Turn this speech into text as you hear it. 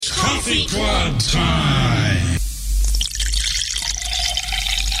Coffee Club time.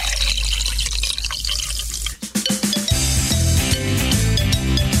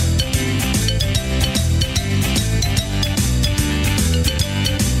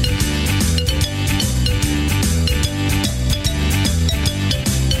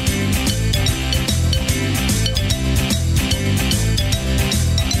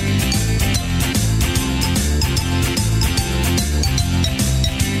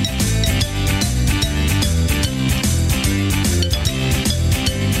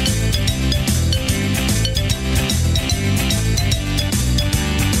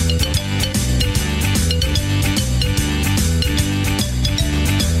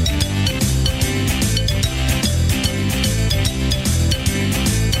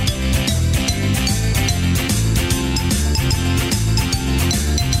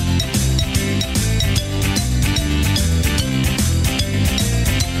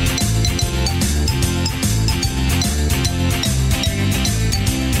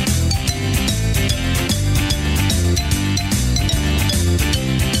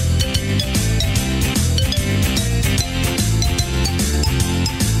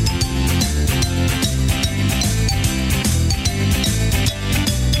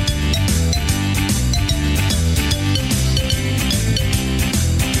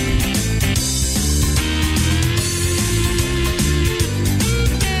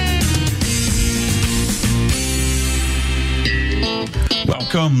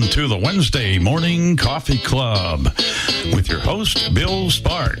 Welcome to the Wednesday Morning Coffee Club with your host, Bill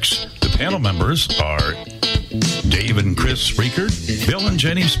Sparks. The panel members are Dave and Chris Riekert, Bill and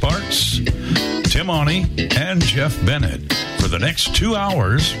Jenny Sparks, Tim Awney, and Jeff Bennett. For the next 2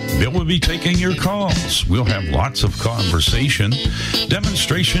 hours, Bill will be taking your calls. We'll have lots of conversation,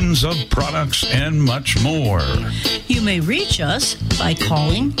 demonstrations of products, and much more. You may reach us by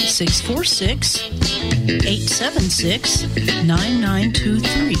calling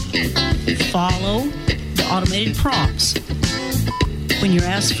 646-876-9923. Follow the automated prompts. When you're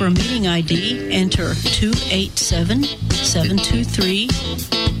asked for a meeting ID, enter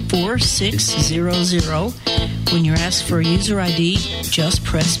 287-723-4600. When you're asked for a user ID, just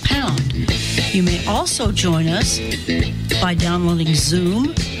press pound. You may also join us by downloading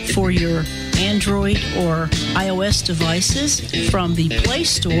Zoom for your Android or iOS devices from the Play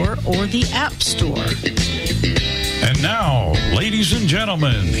Store or the App Store. And now, ladies and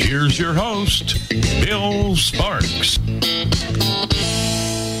gentlemen, here's your host, Bill Sparks.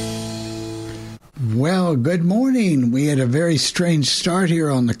 Well, good morning. We had a very strange start here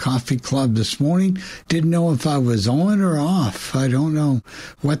on the Coffee Club this morning. Didn't know if I was on or off. I don't know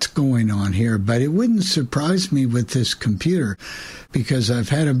what's going on here, but it wouldn't surprise me with this computer because I've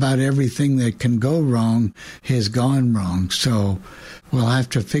had about everything that can go wrong has gone wrong. So we'll have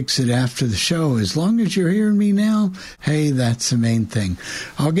to fix it after the show. As long as you're hearing me now, hey, that's the main thing.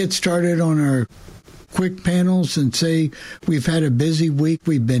 I'll get started on our quick panels and say we've had a busy week.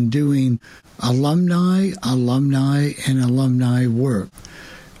 We've been doing alumni work,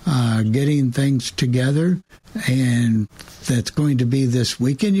 getting things together, and that's going to be this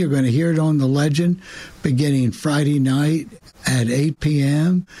weekend. You're going to hear it on The Legend beginning Friday night at 8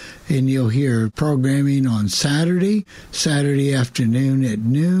 p.m., and you'll hear programming on Saturday afternoon at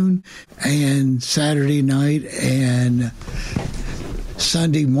noon, and Saturday night and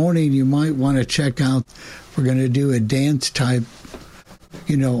Sunday morning. You might want to check out, we're going to do a dance type,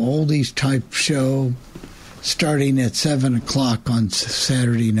 oldies type show starting at 7 o'clock on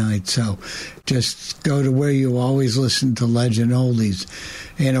Saturday night. So just go to where you always listen to Legend Oldies,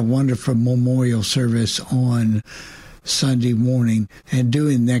 and a wonderful memorial service on Sunday morning and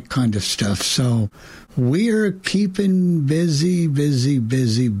doing that kind of stuff. So we are keeping busy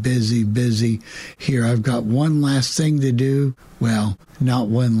here. I've got one last thing to do. Well, not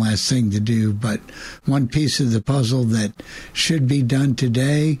one last thing to do, but one piece of the puzzle that should be done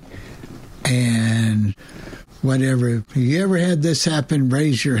today. And whatever. If you ever had this happen,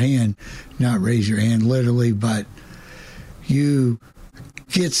 raise your hand. Not raise your hand literally, but you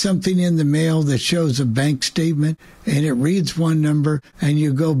get something in the mail that shows a bank statement and it reads one number, and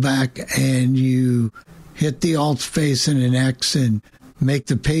you go back and you hit the alt space and an X and make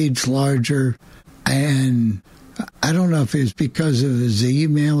the page larger. And I don't know if it's because of his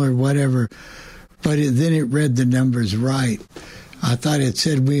email or whatever, but then it read the numbers right. I thought it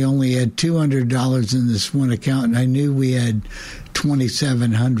said we only had $200 in this one account, and I knew we had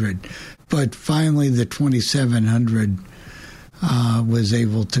 $2,700. But finally, the $2,700 was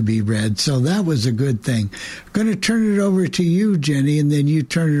able to be read. So that was a good thing. I'm going to turn it over to you, Jenny, and then you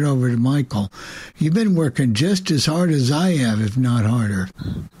turn it over to Michael. You've been working just as hard as I have, if not harder.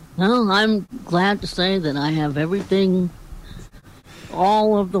 Well, I'm glad to say that I have everything,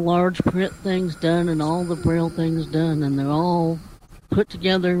 all of the large print things done and all the Braille things done, and they're all put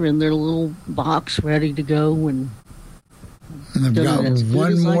together in their little box ready to go. And I've got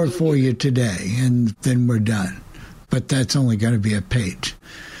one more for you today, and then we're done. But that's only going to be a page.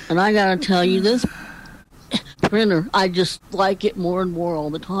 And I got to tell you, this printer, I just like it more and more all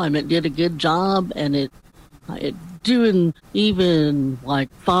the time. It did a good job, and it doing even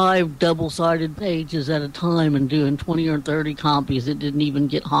like 5 double-sided pages at a time and doing 20 or 30 copies. It didn't even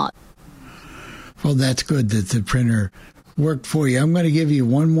get hot. Well, that's good that the printer worked for you. I'm going to give you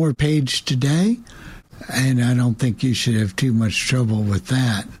one more page today, and I don't think you should have too much trouble with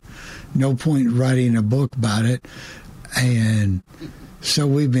that. No point writing a book about it. And so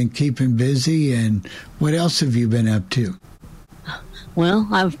we've been keeping busy. And what else have you been up to? Well,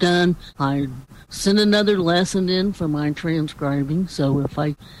 I sent another lesson in for my transcribing. So if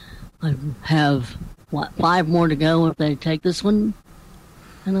I have 5 more to go, if they take this one,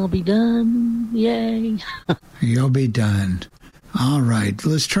 and I'll be done. Yay. You'll be done. All right.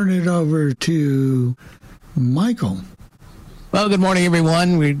 Let's turn it over to Michael. Well, good morning,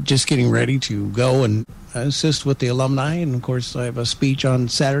 everyone. We're just getting ready to go and assist with the alumni. And, of course, I have a speech on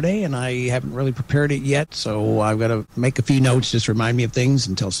Saturday, and I haven't really prepared it yet. So I've got to make a few notes, just remind me of things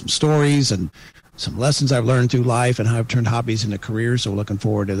and tell some stories and some lessons I've learned through life and how I've turned hobbies into careers. So looking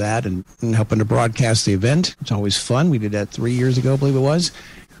forward to that and helping to broadcast the event. It's always fun. We did that 3 years ago, I believe it was.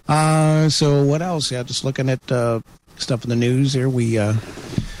 So what else? Yeah, just looking at stuff in the news here.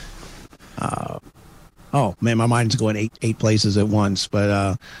 Oh, man, my mind's going eight places at once.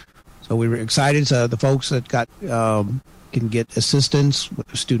 But so we were excited. The folks that got can get assistance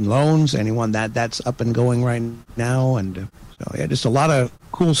with student loans, anyone that's up and going right now. And so, yeah, just a lot of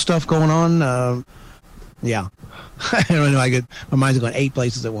cool stuff going on. Yeah. I don't know. My mind's going 8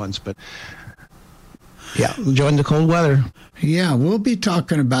 places at once. But, yeah, enjoying the cold weather. Yeah, we'll be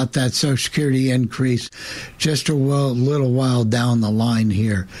talking about that Social Security increase just a little while down the line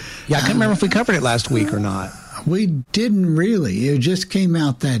here. Yeah, I can't remember if we covered it last week or not. We didn't really. It just came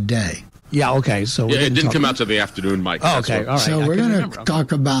out that day. Yeah, okay. So it didn't come out till the afternoon, Mike. Oh, okay, all right. So we're going to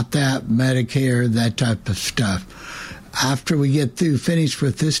talk about that, Medicare, that type of stuff. After we get finished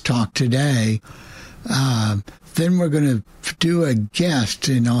with this talk today, then we're going to do a guest,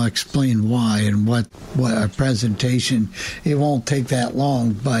 and I'll explain why and what a presentation. It won't take that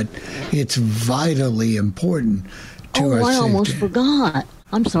long, but it's vitally important to our safety. I almost forgot.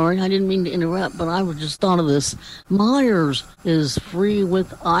 I'm sorry, I didn't mean to interrupt, but I just thought of this. Myers is free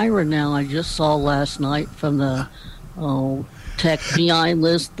with IRA now. I just saw last night from the Tech PI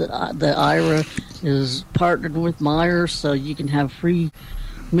list that the IRA is partnered with Myers, so you can have free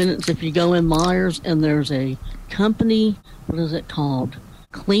minutes if you go in Myers. And there's a company, what is it called?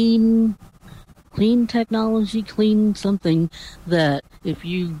 Clean Technology, Clean something, that if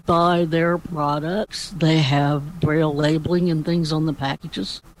you buy their products, they have Braille labeling and things on the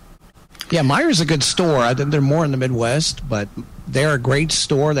packages. Yeah, Myers is a good store. I think they're more in the Midwest, but they're a great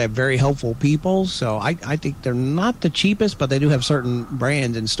store. They have very helpful people. So I think they're not the cheapest, but they do have certain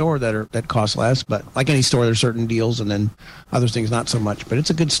brands in store that cost less. But like any store, there's certain deals, and then other things not so much. But it's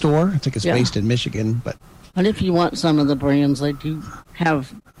a good store. I think it's based in Michigan. But if you want some of the brands, they do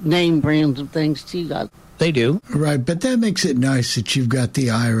have name brands of things too. They do. Right, but that makes it nice that you've got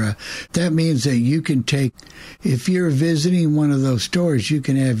the IRA. That means that you can if you're visiting one of those stores, you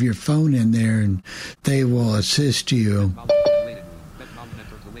can have your phone in there and they will assist you.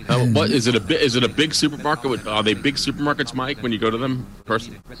 What is it? Is it a big supermarket? Are they big supermarkets, Mike? When you go to them,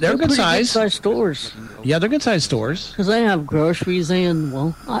 personally, they're good size. Good size stores. Yeah, they're good size stores because they have groceries and they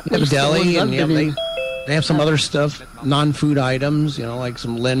have a deli and they have some other stuff, non-food items, like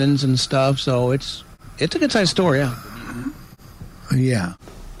some linens and stuff. So it's a good sized store, yeah. Yeah.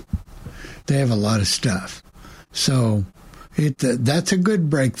 They have a lot of stuff. So that's a good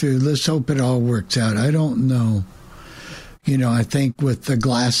breakthrough. Let's hope it all works out. I don't know. I think with the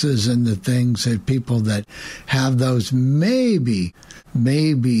glasses and the things that people that have those, maybe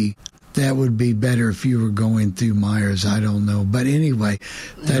that would be better if you were going through Myers. I don't know. But anyway,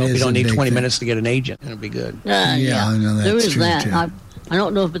 you don't need 20 minutes to get an agent. It'll be good. Yeah. I know that's there is true that. Too. I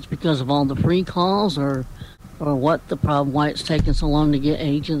don't know if it's because of all the free calls or what the problem, why it's taking so long to get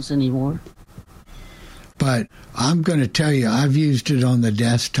agents anymore. But I'm going to tell you, I've used it on the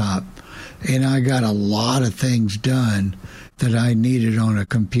desktop, and I got a lot of things done that I needed on a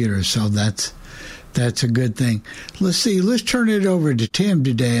computer. So that's a good thing. Let's see. Let's turn it over to Tim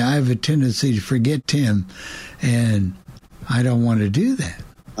today. I have a tendency to forget Tim, and I don't want to do that.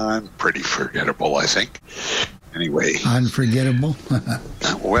 I'm pretty forgettable, I think. Anyway. Unforgettable?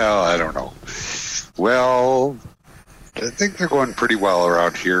 Well, I don't know. Well, I think they're going pretty well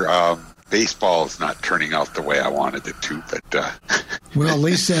around here. Baseball is not turning out the way I wanted it to, but... well, at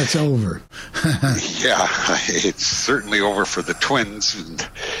least that's over. Yeah, it's certainly over for the Twins, and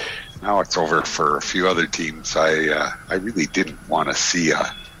now it's over for a few other teams. I really didn't want to see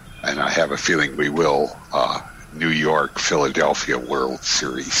and I have a feeling we will, New York, Philadelphia World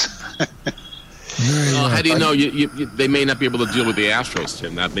Series. How do you know? They may not be able to deal with the Astros,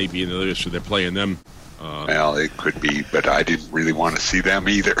 Tim. That may be another issue. They're playing them. Well, it could be, but I didn't really want to see them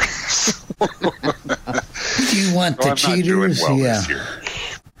either. Do you want the cheaters? Well yeah. this year.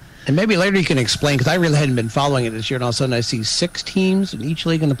 And maybe later you can explain, because I really hadn't been following it this year, and all of a sudden I see 6 teams in each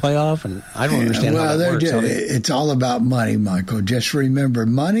league in the playoff, and I don't understand how that works. It's all about money, Michael. Just remember,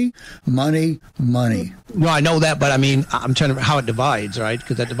 money, money, money. No, I know that, but I mean, I'm trying to how it divides, right?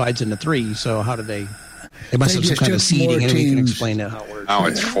 Because that divides into 3, so how do they... They must have some kind of seeding, and you can explain that how it works. Now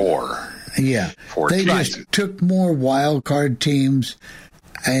it's 4. Yeah. 4 they teams. just took more wild card teams,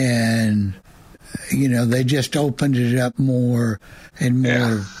 and, they just opened it up more and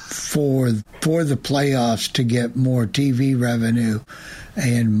more for the playoffs to get more TV revenue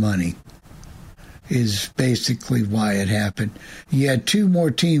and money is basically why it happened. You had 2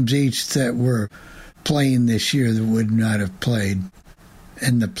 more teams each that were playing this year that would not have played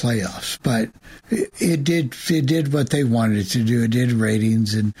in the playoffs, but it did what they wanted it to do. It did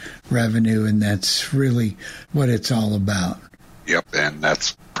ratings and revenue, and that's really what it's all about. Yep, and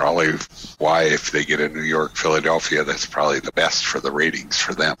that's probably why if they get a New York, Philadelphia, that's probably the best for the ratings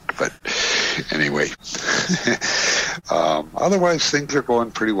for them. But anyway, otherwise things are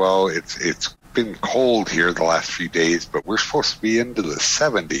going pretty well. It's been cold here the last few days, but we're supposed to be into the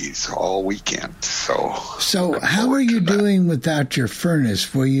 70s all weekend. So how are you doing without your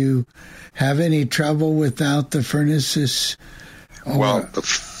furnace? Will you have any trouble without the furnaces? Well, the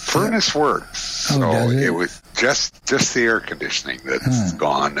furnace works. So it was just the air conditioning that's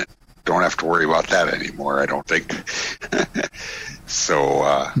gone. And don't have to worry about that anymore, I don't think.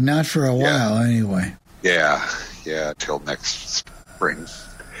 So not for a while anyway. Yeah, till next spring.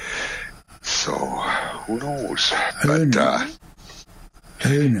 So who knows? Who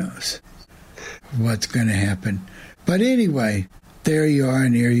knows what's going to happen? But anyway, there you are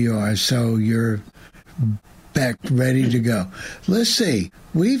and here you are. So you're back ready to go. Let's see.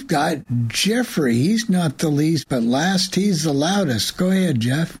 We've got Jeffrey. He's not the least, but last he's the loudest. Go ahead,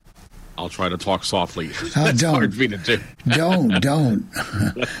 Jeff. I'll try to talk softly. That's hard for me to do. Don't.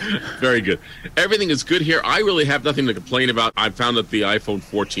 Very good. Everything is good here. I really have nothing to complain about. I found that the iPhone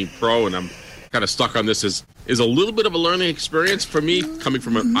 14 Pro, and I'm kind of stuck on this, is a little bit of a learning experience for me, coming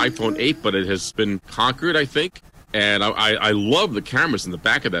from an iPhone 8, but it has been conquered, I think. And I love the cameras in the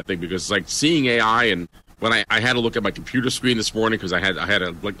back of that thing, because it's like seeing AI. And when I had to look at my computer screen this morning, because I thought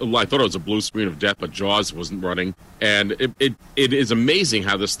it was a blue screen of death, but JAWS wasn't running. And it is amazing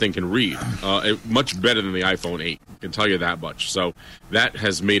how this thing can read, much better than the iPhone 8. I can tell you that much. So that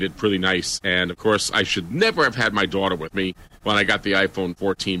has made it pretty nice. And of course, I should never have had my daughter with me when I got the iPhone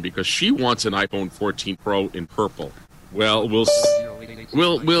 14, because she wants an iPhone 14 Pro in purple. Well,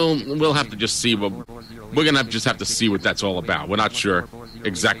 we'll have to just see. We're gonna just have to see what that's all about. We're not sure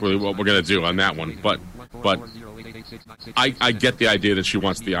exactly what we're gonna do on that one, but I get the idea that she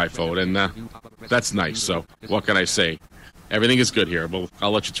wants the iPhone, and that's nice. So what can I say? Everything is good here. Well,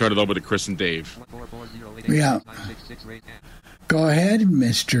 I'll let you turn it over to Chris and Dave. Yeah. Go ahead,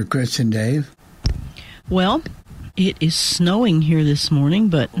 Mr. Chris and Dave. Well, it is snowing here this morning,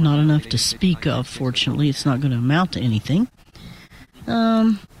 but not enough to speak of. Fortunately, it's not going to amount to anything.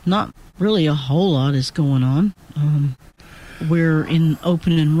 Not really a whole lot is going on. We're in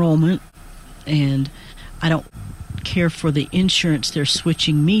open enrollment, and I don't care for the insurance they're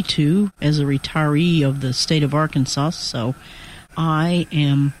switching me to as a retiree of the state of Arkansas, so I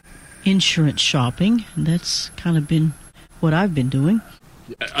am insurance shopping. That's kind of been what I've been doing.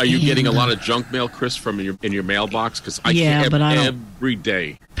 Are you getting a lot of junk mail, Chris, from in your mailbox? Because I get every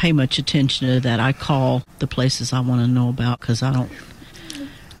day. Pay much attention to that. I call the places I want to know about, because I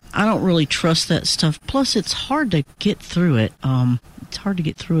don't really trust that stuff. Plus, it's hard to get through it. It's hard to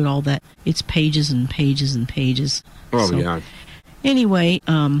get through it all that. It's pages and pages and pages. Oh, yeah. Anyway,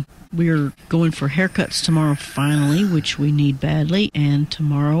 we're going for haircuts tomorrow, finally, which we need badly. And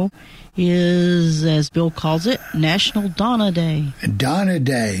tomorrow is, as Bill calls it, National Donna Day. Donna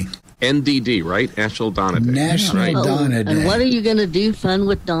Day. NDD, right? National Donna Day. National Donna Day. And what are you going to do fun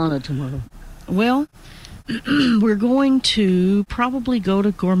with Donna tomorrow? Well, we're going to probably go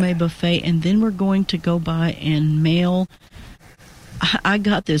to Gourmet Buffet, and then we're going to go by and mail. I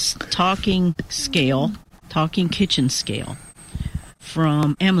got this talking scale talking kitchen scale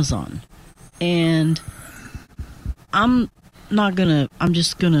from Amazon. And I'm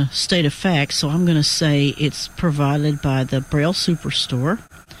just going to state a fact, so I'm going to say it's provided by the Braille Superstore.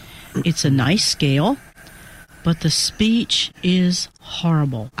 It's a nice scale, but the speech is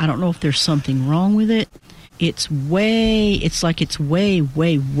horrible. I don't know if there's something wrong with it. It's way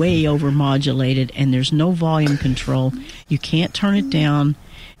over modulated, and there's no volume control. You can't turn it down,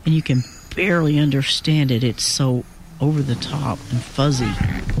 and you can barely understand it. It's so over the top and fuzzy.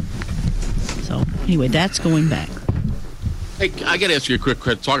 So anyway, that's going back. Hey, I got to ask you a quick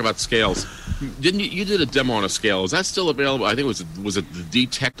talk about scales. Didn't you did a demo on a scale? Is that still available? I think was it the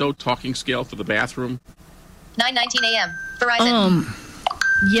D-Tecto talking scale for the bathroom? 9:19 a.m. Verizon.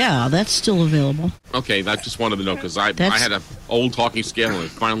 Yeah, that's still available. Okay, I just wanted to know because I had an old talking scale and it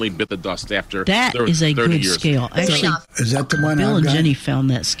finally bit the dust after that is a 30 good years. scale. Actually, is that the one Bill I've and got? Jenny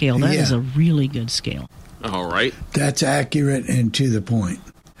found that scale. That is a really good scale. All right. That's accurate and to the point.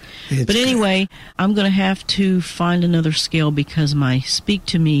 But anyway, I'm going to have to find another scale because my Speak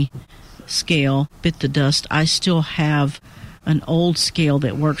to Me scale bit the dust. I still have an old scale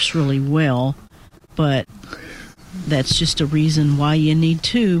that works really well, but that's just a reason why you need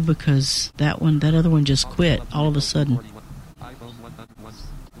two, because that other one just quit all of a sudden.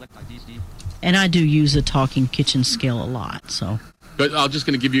 And I do use a talking kitchen scale a lot, so. But I'm just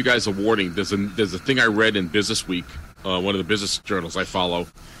going to give you guys a warning. There's a thing I read in Business Week, one of the business journals I follow,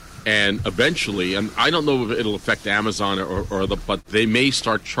 and eventually, and I don't know if it'll affect Amazon but they may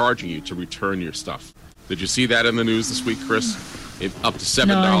start charging you to return your stuff. Did you see that in the news this week, Chris? Up to $7.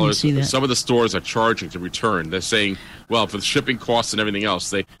 No, I didn't see that. Some of the stores are charging to return. They're saying, well, for the shipping costs and everything else,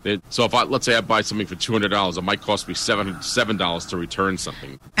 so if let's say I buy something for $200, it might cost me $7 to return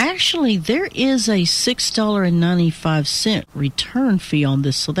something. Actually, there is a $6.95 return fee on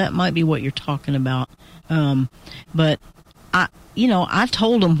this, so that might be what you're talking about. But I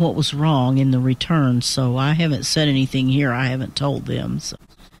told them what was wrong in the return, so I haven't said anything here. I haven't told them. So.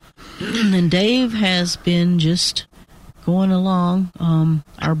 And Dave has been just going along.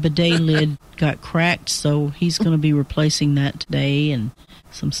 Our bidet lid got cracked, so he's going to be replacing that today and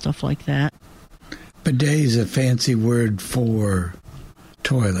some stuff like that. Bidet is a fancy word for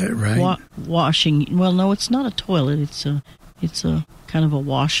toilet, right? Washing. Well, no, it's not a toilet. It's a kind of a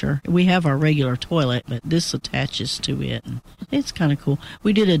washer. We have our regular toilet, but this attaches to it, and it's kind of cool.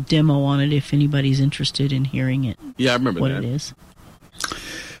 We did a demo on it if anybody's interested in hearing it. Yeah, I remember what that. It is.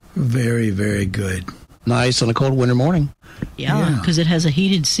 Very, very good. Nice on a cold winter morning. Yeah, because it has a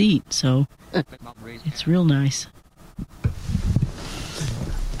heated seat, so it's real nice.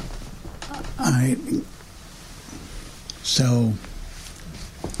 All right. So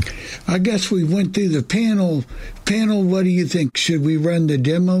I guess we went through the panel. What do you think? Should we run the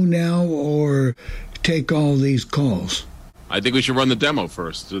demo now or take all these calls? I think we should run the demo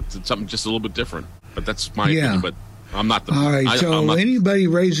first. It's something just a little bit different. But that's my opinion. But I'm not the... All right, anybody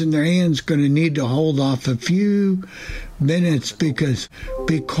raising their hand is going to need to hold off a few minutes because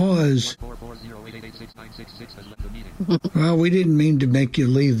well, we didn't mean to make you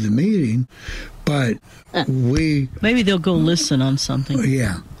leave the meeting, but maybe they'll go listen on something.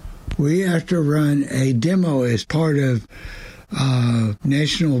 Yeah. We have to run a demo as part of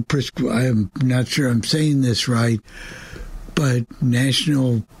National I'm not sure I'm saying this right, but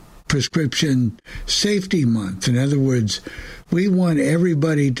National Prescription Safety Month. In other words, we want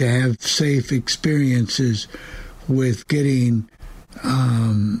everybody to have safe experiences with getting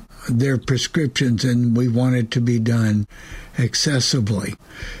their prescriptions, and we want it to be done accessibly.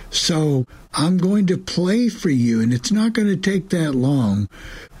 So I'm going to play for you, and it's not going to take that long,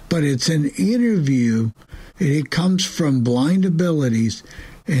 but it's an interview. It comes from Blind Abilities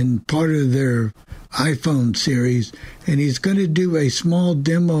and part of their iPhone series, and he's going to do a small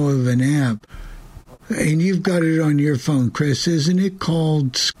demo of an app, and you've got it on your phone, Chris, isn't it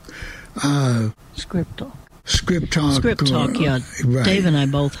called Script Talk? Script Talk, yeah. Right. Dave and I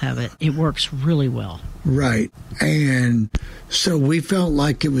both have it. It works really well. Right. And so we felt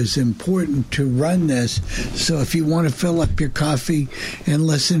like it was important to run this. So if you want to fill up your coffee and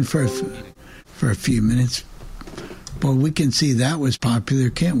listen for a few minutes, well, we can see that was popular,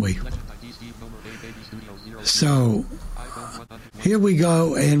 can't we? So here we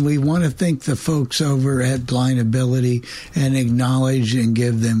go, and we want to thank the folks over at Blind Ability and acknowledge and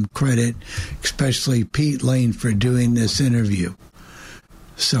give them credit, especially Pete Lane, for doing this interview.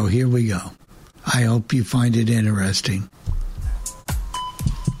 So here we go. I hope you find it interesting.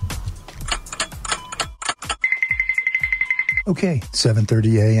 Okay,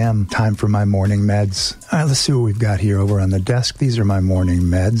 7:30 a.m., time for my morning meds. All right, let's see what we've got here over on the desk. These are my morning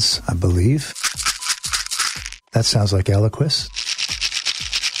meds, I believe. That sounds like Eliquis.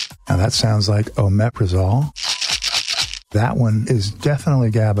 Now that sounds like omeprazole. That one is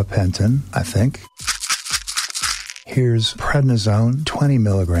definitely gabapentin, I think. Here's prednisone, 20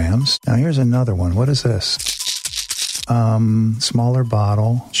 milligrams. Now here's another one. What is this? Smaller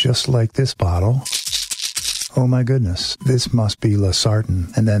bottle, just like this bottle. Oh my goodness. This must be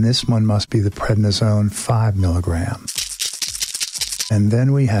losartan. And then this one must be the prednisone, 5 milligrams. And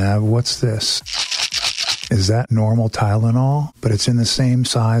then we have, what's this? Is that normal Tylenol? But it's in the same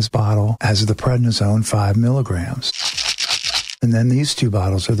size bottle as the prednisone, 5 milligrams. And then these two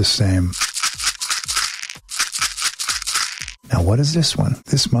bottles are the same. Now, what is this one?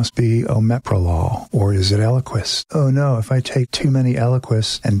 This must be omeprazole, or is it Eliquis? Oh no, if I take too many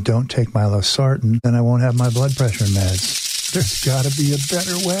Eliquis and don't take my losartan, then I won't have my blood pressure meds. There's got to be a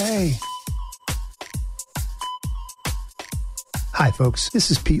better way. Hi folks,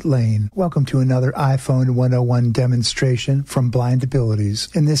 this is Pete Lane. Welcome to another iPhone 101 demonstration from Blind Abilities.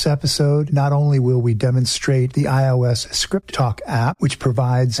 In this episode, not only will we demonstrate the iOS ScriptTalk app, which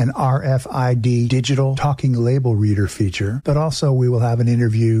provides an RFID digital talking label reader feature, but also we will have an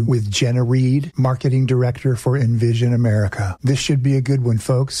interview with Jenna Reed, Marketing Director for Envision America. This should be a good one,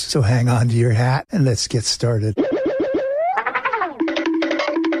 folks, so hang on to your hat and let's get started.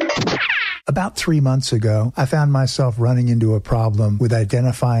 About 3 months ago, I found myself running into a problem with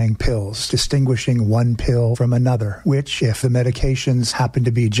identifying pills, distinguishing one pill from another, which, if the medications happen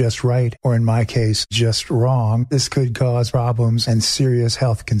to be just right, or in my case, just wrong, this could cause problems and serious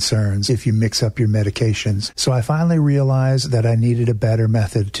health concerns if you mix up your medications. So I finally realized that I needed a better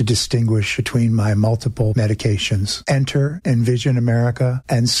method to distinguish between my multiple medications. Enter Envision America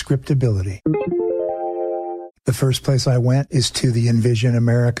and Scriptability. The first place I went is to the Envision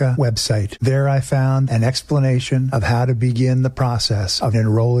America website. There I found an explanation of how to begin the process of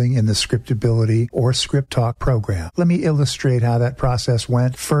enrolling in the Scriptability or ScriptTalk program. Let me illustrate how that process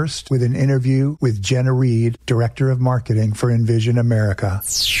went. First, with an interview with Jenna Reed, Director of Marketing for Envision America.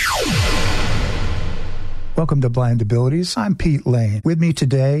 Welcome to Blind Abilities. I'm Pete Lane. With me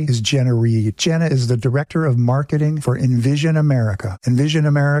today is Jenna Reed. Jenna is the Director of Marketing for Envision America. Envision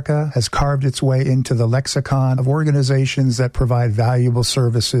America has carved its way into the lexicon of organizations that provide valuable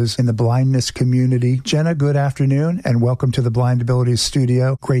services in the blindness community. Jenna, good afternoon, and welcome to the Blind Abilities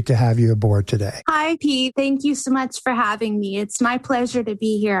studio. Great to have you aboard today. Hi, Pete. Thank you so much for having me. It's my pleasure to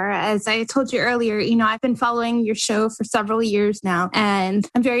be here. As I told you earlier, I've been following your show for several years now, and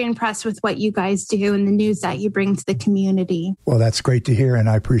I'm very impressed with what you guys do and the news that you bring to the community. Well, that's great to hear, and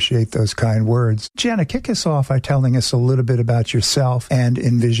I appreciate those kind words. Jenna, kick us off by telling us a little bit about yourself and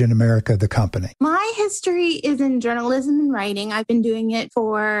Envision America, the company. My history is in journalism and writing. I've been doing it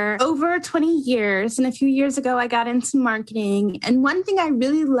for over 20 years, and a few years ago, I got into marketing. And one thing I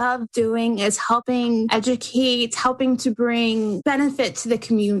really love doing is helping educate, helping to bring benefit to the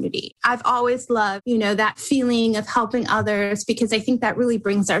community. I've always loved, that feeling of helping others because I think that really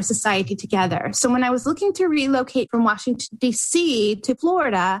brings our society together. So when I was looking to relocate from Washington, D.C. to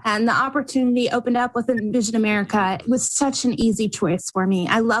Florida, and the opportunity opened up with Envision America, it was such an easy choice for me.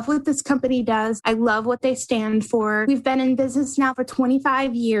 I love what this company does. I love what they stand for. We've been in business now for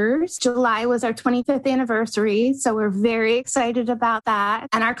 25 years. July was our 25th anniversary, so we're very excited about that.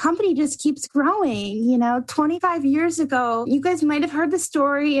 And our company just keeps growing. 25 years ago, you guys might have heard the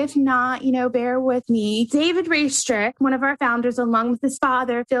story. If not, bear with me. David Raystrick, one of our founders, along with his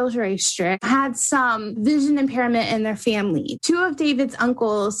father, Phil Raystrick, had some vision impairment in their family. Two of David's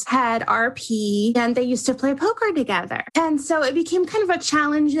uncles had RP, and they used to play poker together. And so it became kind of a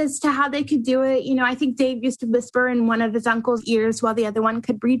challenge as to how they could do it. I think Dave used to whisper in one of his uncle's ears while the other one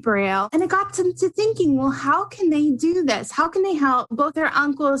could read Braille. And it got them to thinking, well, how can they do this? How can they help both their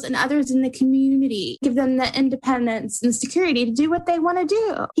uncles and others in the community, give them the independence and security to do what they want to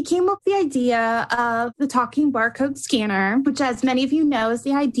do? He came up with the idea of the talking barcode scanner, which, as many of you know, is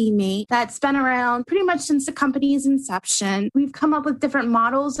the ID-Mate that's been around pretty much since the company's inception. We've come up with different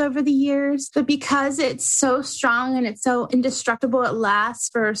models over the years, but because it's so strong and it's so indestructible, it lasts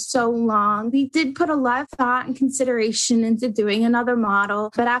for so long. We did put a lot of thought and consideration into doing another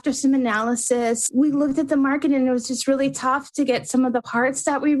model, but after some analysis, we looked at the market and it was just really tough to get some of the parts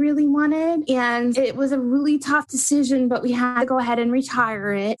that we really wanted. And it was a really tough decision, but we had to go ahead and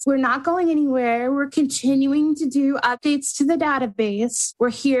retire it. We're not going anywhere. We're continuing to do updates to the database. We're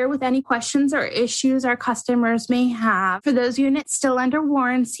here with any questions or issues our customers may have. For those units still under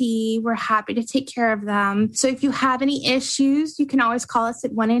warranty, we're happy to take care of them. So if you have any issues, you can always call us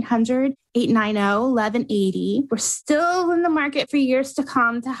at 1-800 890-1180. We're still in the market for years to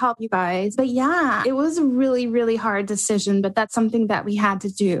come to help you guys. But yeah, it was a really, really hard decision, but that's something that we had to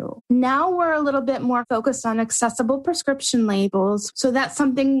do. Now we're a little bit more focused on accessible prescription labels. So that's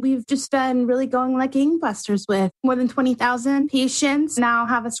something we've just been really going like gangbusters with. More than 20,000 patients now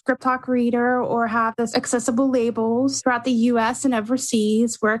have a Script Talk reader or have this accessible labels throughout the U.S. and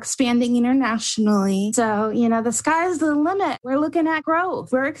overseas. We're expanding internationally. So, the sky's the limit. We're looking at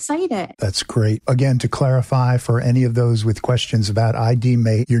growth. We're excited. That's great. Again, to clarify for any of those with questions about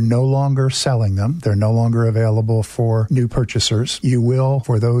IDMate, you're no longer selling them. They're no longer available for new purchasers. You will,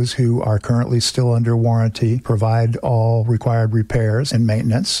 for those who are currently still under warranty, provide all required repairs and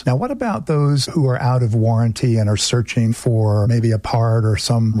maintenance. Now, what about those who are out of warranty and are searching for maybe a part or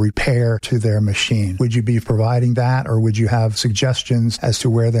some repair to their machine? Would you be providing that, or would you have suggestions as to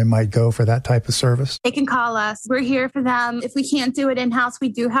where they might go for that type of service? They can call us. We're here for them. If we can't do it in-house, we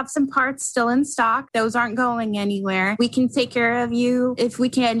do have some parts still in stock. Those aren't going anywhere. We can take care of you. If we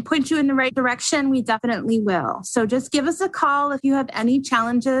can point you in the right direction, we definitely will. So just give us a call if you have any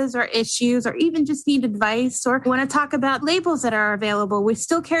challenges or issues, or even just need advice or want to talk about labels that are available. We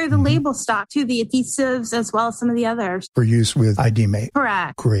still carry the label stock too, the adhesives as well as some of the others. For use with IDMate.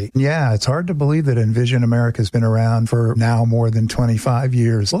 Correct. Great. Yeah, it's hard to believe that Envision America has been around for now more than 25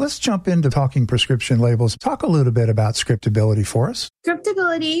 years. Well, let's jump into talking prescription labels. Talk a little bit about scriptability for us.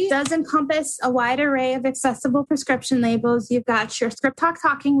 Scriptability does encompass a wide array of accessible prescription labels. You've got your Script Talk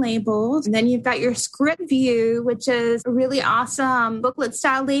talking labels, and then you've got your Script View, which is a really awesome booklet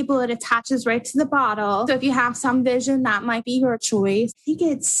style label. It attaches right to the bottle. So if you have some vision, that might be your choice. I think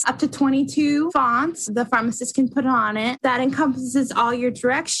it's up to 22 fonts the pharmacist can put on it. That encompasses all your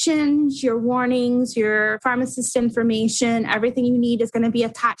directions, your warnings, your pharmacist information. Everything you need is going to be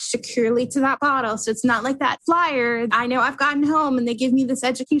attached securely to that bottle. So it's not like that flyer. I know I've gotten home and they give me this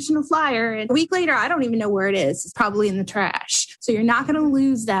educational flyer, and a week later, I don't even know where it is. It's probably in the trash. So you're not going to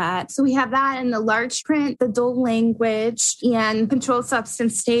lose that. So we have that in the large print, the dual language, and controlled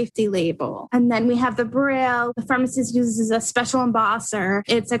substance safety label. And then we have the Braille. The pharmacist uses a special embosser.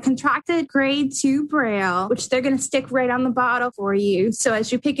 It's a contracted grade 2 Braille, which they're going to stick right on the bottle for you. So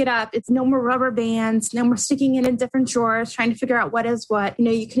as you pick it up, it's no more rubber bands, no more sticking it in different drawers, trying to figure out what is what.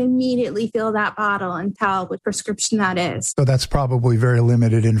 You can immediately fill that bottle and tell what prescription that is. So that's probably very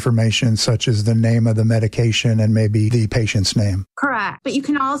limited information, such as the name of the medication and maybe the patient's name. Correct. But you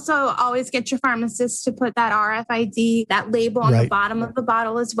can also always get your pharmacist to put that RFID, that label on the bottom of the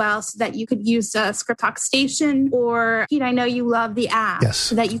bottle as well, so that you could use a Script Talk station, or, Pete, I know you love the app,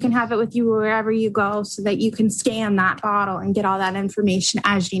 so that you can have it with you wherever you go, so that you can scan that bottle and get all that information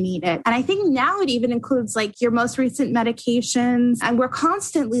as you need it. And I think now it even includes like your most recent medications. And we're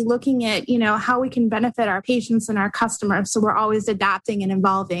constantly looking at, how we can benefit our patients and our customers. So we're always adapting and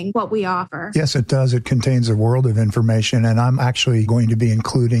evolving what we offer. Yes, it does. It contains a world of information. And I'm actually going to be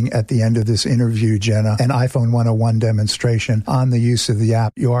including at the end of this interview, Jenna, an iPhone 101 demonstration on the use of the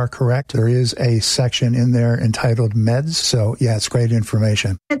app. You are correct. There is a section in there entitled Meds. So yeah, it's great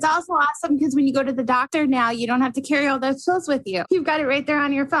information. It's also awesome because when you go to the doctor now, you don't have to carry all those pills with you. You've got it right there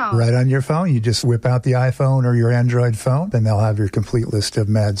on your phone. Right on your phone. You just whip out the iPhone or your Android phone, and they'll have your complete list of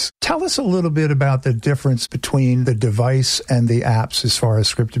meds. Tell us a little bit about the difference between the device and the apps as far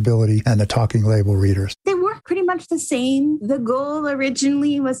as scriptability and the talking label readers. They work pretty much the same. The goal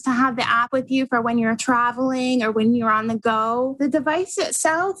originally was to have the app with you for when you're traveling or when you're on the go. The device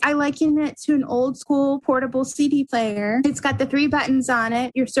itself, I liken it to an old school portable CD player. It's got the 3 buttons on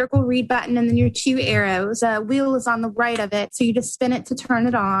it, your circle read button, and then your 2 arrows. The wheel is on the right of it, so you just spin it to turn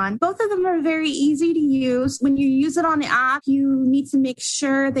it on. Both of them are very easy to use. When you use it on the app, you need to make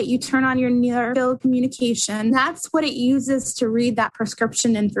sure that you turn on your near field communication. That's what it uses to read that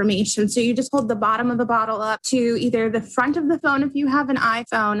prescription information. So you just hold the bottom of the bottle up to either the front of the phone if you have an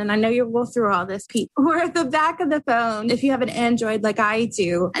iPhone, and I know you'll go through all this, Pete, or the back of the phone if you have an Android like I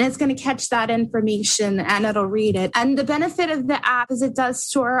do, and it's going to catch that information and it'll read it. And the benefit of the app is it does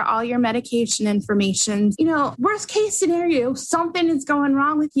store all your medication information. Worst case scenario, something is going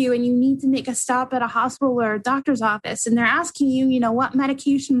wrong with you and you need to make a stop at a hospital or a doctor's office, and they're asking you, what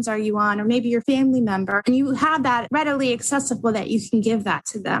medications are you on, or maybe your family member, and you have that readily accessible that you can give that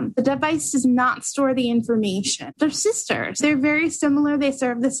to them. The device does not store the information. They're sisters. They're very similar. They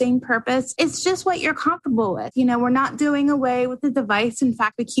serve the same purpose. It's just what you're comfortable with. We're not doing away with the device. In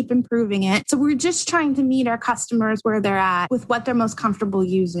fact, we keep improving it. So we're just trying to meet our customers where they're at with what they're most comfortable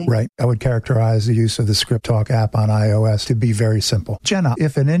using. Right. I would characterize the use of the Script Talk app on iOS to be very simple. Jenna,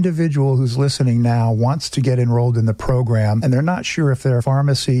 if an individual who's listening now wants to get enrolled in the program and they're not sure if their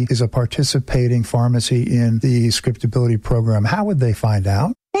pharmacy is a participating pharmacy in the scriptability program, how would they find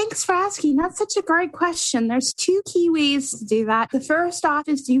out? Thanks for asking. That's such a great question. There's two key ways to do that. The first off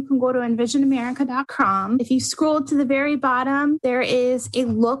is you can go to envisionamerica.com. If you scroll to the very bottom, there is a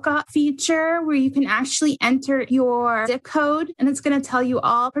lookup feature where you can actually enter your zip code, and it's going to tell you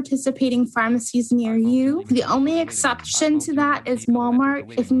all participating pharmacies near you. The only exception to that is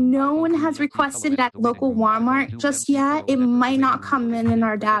Walmart. If no one has requested that local Walmart just yet, it might not come in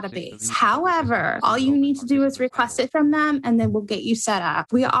our database. However, all you need to do is request it from them, and then we'll get you set up.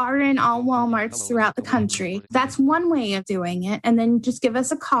 We are in all Walmarts throughout the country. That's one way of doing it. And then just give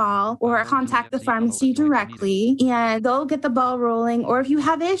us a call or contact the pharmacy directly, and they'll get the ball rolling. Or if you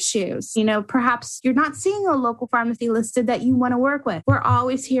have issues, perhaps you're not seeing a local pharmacy listed that you want to work with, we're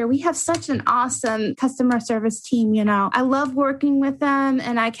always here. We have such an awesome customer service team. I love working with them,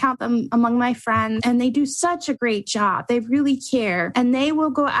 and I count them among my friends, and they do such a great job. They really care, and they will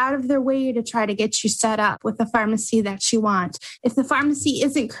go out of their way to try to get you set up with the pharmacy that you want. If the pharmacy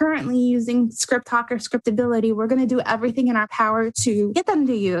isn't currently using ScriptTalk or Scriptability, we're going to do everything in our power to get them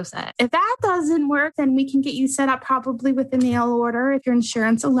to use it. If that doesn't work, then we can get you set up probably with a mail order if your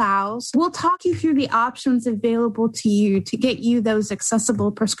insurance allows. We'll talk you through the options available to you to get you those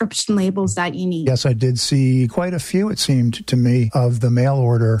accessible prescription labels that you need. Yes, I did see quite a few, it seemed to me, of the mail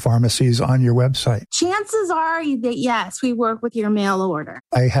order pharmacies on your website. Chances are that, yes, we work with your mail order.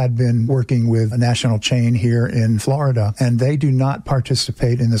 I had been working with a national chain here in Florida, and they do not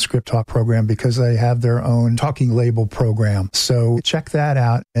participate in the ScriptTalk program because they have their own talking label program. So check that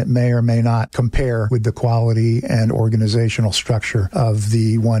out. It may or may not compare with the quality and organizational structure of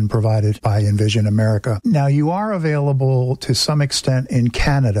the one provided by Envision America. Now, you are available to some extent in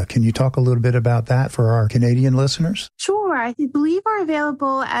Canada. Can you talk a little bit about that for our Canadian listeners? Sure. I believe we're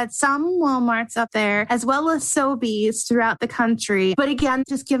available at some Walmarts up there, as well as Sobeys throughout the country. But again,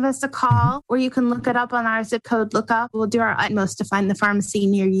 just give us a call, or you can look it up on our zip code lookup. We'll do our utmost to find the pharmacy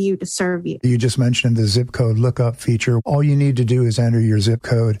near you to serve you. You just mentioned the zip code lookup feature. All you need to do is enter your zip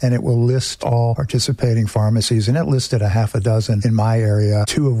code, and it will list all participating pharmacies. And it listed a half a dozen in my area,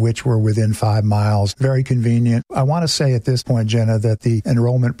 2 of which were within 5 miles. Very convenient. I want to say at this point, Jenna, that the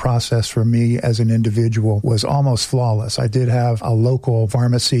enrollment process for me as an individual was almost flawless. I did have a local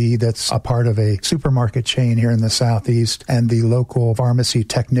pharmacy that's a part of a supermarket chain here in the Southeast, and the local pharmacy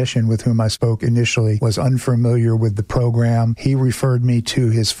technician with whom I spoke initially was unfamiliar with the program. He referred me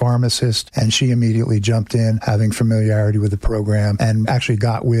to his pharmacist, and she immediately jumped in, having familiarity with the program, and actually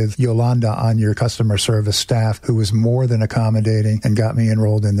got with Yolanda on your customer service staff, who was more than accommodating and got me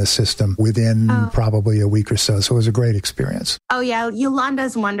enrolled in the system within probably a week or so. So it was a great experience. Oh, yeah.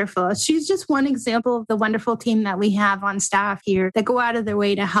 Yolanda's wonderful. She's just one example of the wonderful team that we have on staff here that go out of their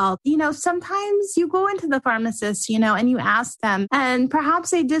way to help. Sometimes you go into the pharmacist, and you ask them, and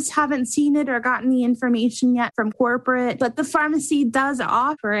perhaps they just haven't seen it or gotten the information yet from corporate, but the pharmacy does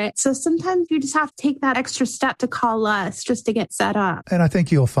offer it. So sometimes you just have to take that extra step to call us just to get set up. And I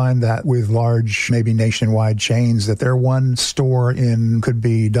think you'll find that with large, maybe nationwide chains, that their one store in could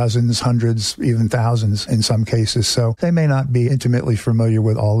be dozens, hundreds, even thousands in some cases. So they may not be intimately familiar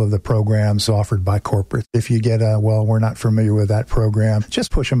with all of the programs offered by corporate. If you get we're not familiar with that program,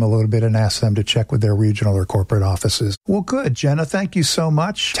 just push them a little bit and ask them to check with their regional or corporate offices. Well, good. Jenna, thank you so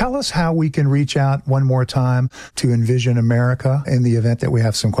much. Tell us how we can reach out one more time to Envision America in the event that we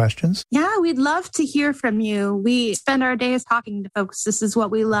have some questions. Yeah, we'd love to hear from you. We spend our days talking to folks. This is what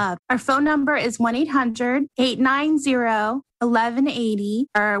we love. Our phone number is 1-800-890-1180.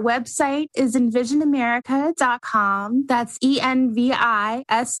 Our website is envisionamerica.com. That's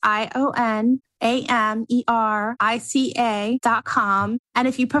ENVISIONAMERICA.com. And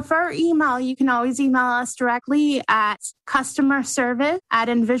if you prefer email, you can always email us directly at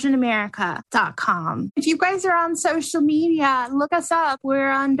customerservice@envisionamerica.com. If you guys are on social media, look us up. We're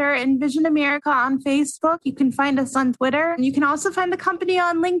under Envision America on Facebook. You can find us on Twitter. And you can also find the company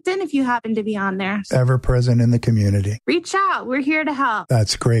on LinkedIn if you happen to be on there. Ever present in the community. Reach out. We're here to help.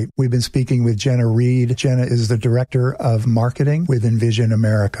 That's great. We've been speaking with Jenna Reed. Jenna is the Director of Marketing with Envision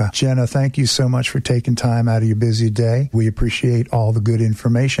America. Jenna, thank you so much for taking time out of your busy day. We appreciate all the good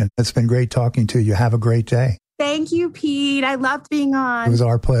information. It's been great talking to you. Have a great day. Thank you, Pete. I loved being on. It was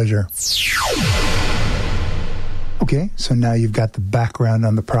our pleasure. Okay, so now you've got the background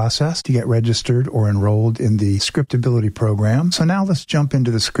on the process to get registered or enrolled in the Scriptability program. So now let's jump into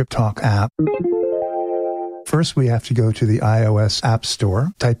the ScriptTalk app. First, we have to go to the iOS App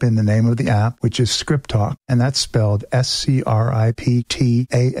Store, type in the name of the app, which is ScriptTalk, and that's spelled SCRIPTALK.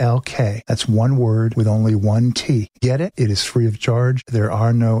 That's one word with only one T. Get it? It is free of charge. There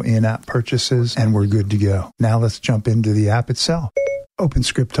are no in-app purchases, and we're good to go. Now let's jump into the app itself. Open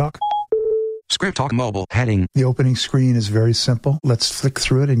ScriptTalk. Script Talk Mobile. Heading. The opening screen is very simple. Let's flick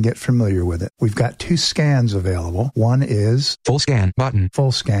through it and get familiar with it. We've got 2 scans available. One is Full Scan button.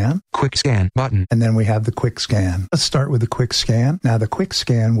 Full Scan. Quick Scan button. And then we have the Quick Scan. Let's start with the Quick Scan. Now, the Quick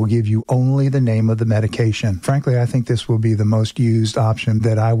Scan will give you only the name of the medication. Frankly, I think this will be the most used option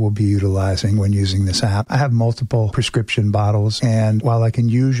that I will be utilizing when using this app. I have multiple prescription bottles, and while I can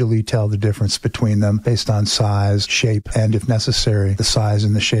usually tell the difference between them based on size, shape, and if necessary, the size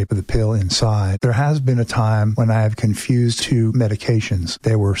and the shape of the pill inside, there has been a time when I have confused 2 medications.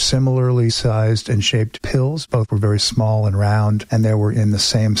 They were similarly sized and shaped pills. Both were very small and round, and they were in the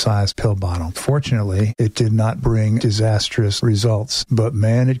same size pill bottle. Fortunately, it did not bring disastrous results, but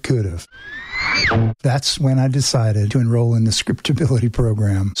man, it could have. That's when I decided to enroll in the Scriptability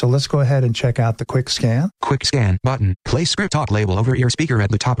program. So let's go ahead and check out the Quick Scan. Quick Scan button. Place Script Talk label over ear speaker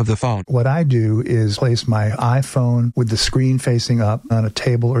at the top of the phone. What I do is place my iPhone with the screen facing up on a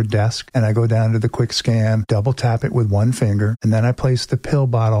table or desk, and I go down to the Quick Scan, double tap it with one finger, and then I place the pill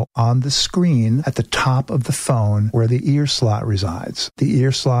bottle on the screen at the top of the phone where the ear slot resides. The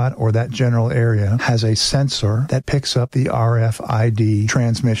ear slot, or that general area, has a sensor that picks up the RFID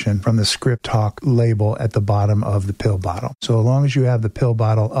transmission from the Script Talk label at the bottom of the pill bottle. So as long as you have the pill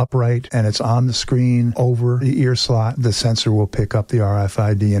bottle upright and it's on the screen over the ear slot, the sensor will pick up the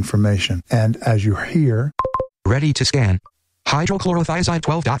RFID information. And as you hear, ready to scan. Hydrochlorothiazide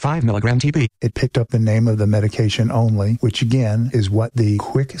 12.5 milligram TB. It picked up the name of the medication only, which again is what the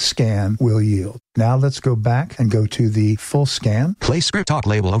Quick Scan will yield. Now let's go back and go to the Full Scan. Place Script Talk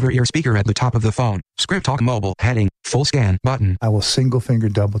label over ear speaker at the top of the phone. Script Talk Mobile. Heading. Full Scan button. I will single finger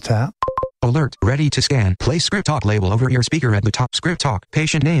double tap. Alert. Ready to scan. Place Script Talk label over ear speaker at the top. Script Talk.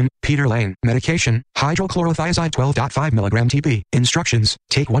 Patient name. Peter Lane. Medication. Hydrochlorothiazide 12.5 milligram TB. Instructions.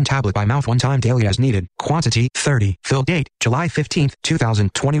 Take 1 tablet by mouth 1 time daily as needed. Quantity 30. Fill date July 15th,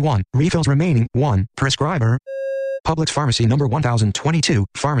 2021. Refills remaining 1. Prescriber. Publix Pharmacy number 1022.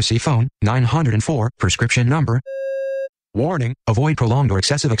 Pharmacy phone 904. Prescription number. Warning. Avoid prolonged or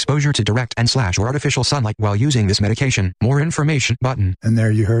excessive exposure to direct and / or artificial sunlight while using this medication. More information button. And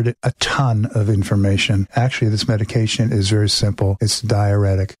there you heard it. A ton of information. Actually, this medication is very simple. It's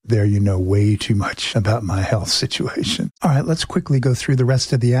diuretic. There you know way too much about my health situation. All right, let's quickly go through the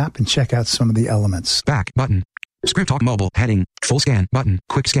rest of the app and check out some of the elements. Back button. Script Talk Mobile. Heading. Full Scan button.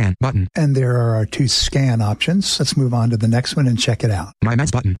 Quick Scan button. And there are our 2 scan options. Let's move on to the next one and check it out. My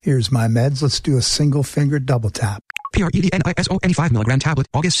Meds button. Here's My Meds. Let's do a single finger double tap. PREDNISON 5 milligram tablet,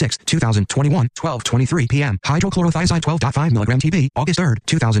 August 6, 2021, 12:23 p.m. Hydrochlorothiazide 12.5 milligram TB, August 3rd,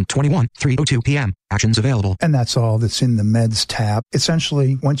 2021, 3:02 p.m. Actions available. And that's all that's in the Meds tab.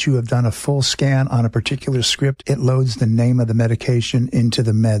 Essentially, once you have done a full scan on a particular script, it loads the name of the medication into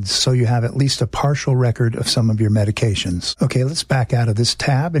the Meds, so you have at least a partial record of some of your medications. Okay, let's back out of this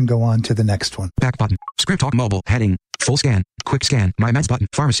tab and go on to the next one. Back button. Script Talk Mobile. Heading. Full Scan. Quick Scan. My Meds button.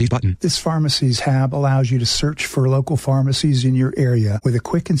 Pharmacies button. This Pharmacies tab allows you to search for local pharmacies in your area with a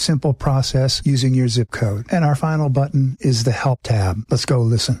quick and simple process using your zip code. And our final button is the Help tab. Let's go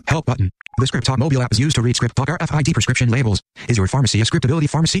listen. Help button. The Script Talk mobile app is used to read Script Talk RFID prescription labels. Is your pharmacy a Scriptability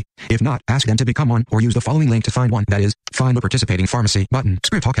pharmacy? If not, ask them to become one or use the following link to find one. That is, find a participating pharmacy button.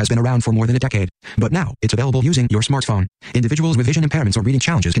 Script Talk has been around for more than a decade, but now it's available using your smartphone. Individuals with vision impairments or reading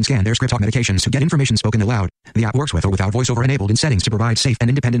challenges can scan their Script Talk medications to get information spoken aloud. The app works with or without voiceover enabled in settings to provide safe and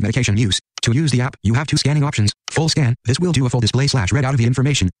independent medication use. To use the app, you have 2 scanning options. Full Scan. This will do a full display / read out of the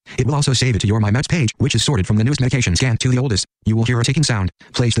information. It will also save it to your My Meds page, which is sorted from the newest medication scanned to the oldest. You will hear a ticking sound.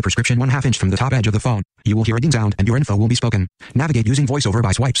 Place the prescription 1/2 inch from the top edge of the phone. You will hear a ding sound and your info will be spoken. Navigate using voiceover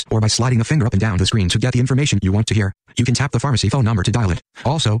by swipes or by sliding a finger up and down the screen to get the information you want to hear. You can tap the pharmacy phone number to dial it.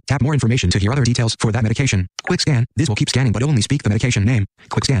 Also, tap more information to hear other details for that medication. Quick Scan. This will keep scanning but only speak the medication name.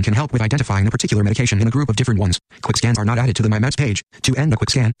 Quick Scan can help with identifying a particular medication in a group of different ones. Quick Scans are not added to the My Meds page. To end a quick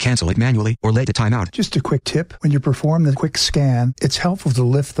scan, cancel it manually or let it time out. Just a quick tip. When you perform the quick scan, it's helpful to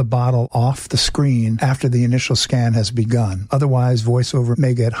lift the bottle off the screen after the initial scan has begun. Otherwise, voiceover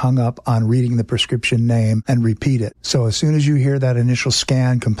may get hung up on reading the prescription name and repeat it. So as soon as you hear that initial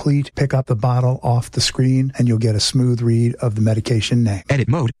scan complete, pick up the bottle off the screen and you'll get a smooth read of the medication name. Edit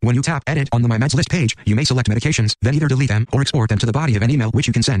mode. When you tap Edit on the My Meds list page, you may select medications, then either delete them or export them to the body of an email which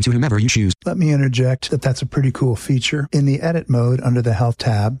you can send to whomever you choose. Let me interject that that's a pretty cool feature. In the Edit mode under the Health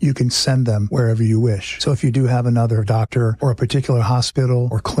tab, you can send them wherever you wish. So if you do have another doctor or a particular hospital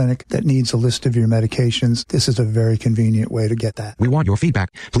or clinic that needs a list of your medications, this is a very convenient way to get that. We want your feedback.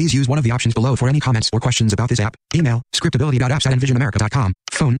 Please use one of the options below for any comments or questions about this app. Email scriptability.apps@envisionamerica.com.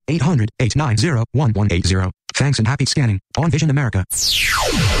 Phone 800-890-1180. Thanks and happy scanning on Vision America.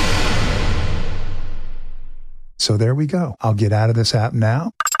 So there we go. I'll get out of this app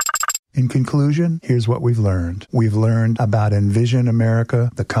now. In conclusion, here's what we've learned. We've learned about Envision America,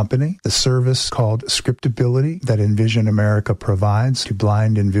 the company, the service called Scriptability that Envision America provides to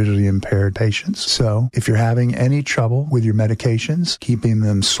blind and visually impaired patients. So if you're having any trouble with your medications, keeping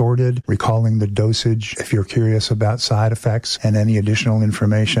them sorted, recalling the dosage, if you're curious about side effects and any additional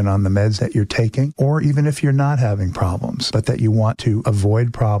information on the meds that you're taking, or even if you're not having problems, but that you want to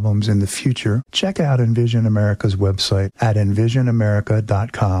avoid problems in the future, check out Envision America's website at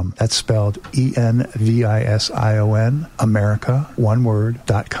envisionamerica.com. That's spelled ENVISION, America, one word,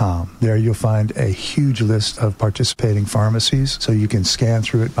 .com. There you'll find a huge list of participating pharmacies, so you can scan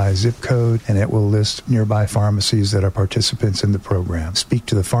through it by zip code, and it will list nearby pharmacies that are participants in the program. Speak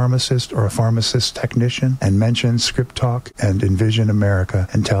to the pharmacist or a pharmacist technician and mention Script Talk and Envision America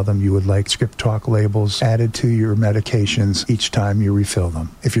and tell them you would like Script Talk labels added to your medications each time you refill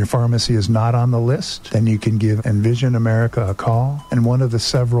them. If your pharmacy is not on the list, then you can give Envision America a call, and one of the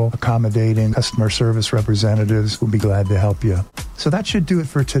several accommodating customer service representatives will be glad to help you. So that should do it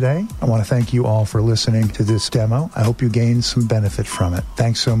for today. I want to thank you all for listening to this demo. I hope you gained some benefit from it.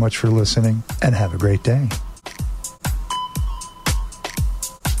 Thanks so much for listening, and have a great day.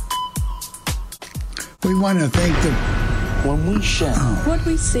 We want to thank the... When we share what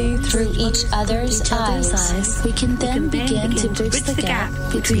we see through each other's eyes, we can then begin to bridge the gap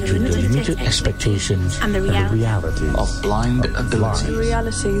between limited expectations and the realities of blind abilities. The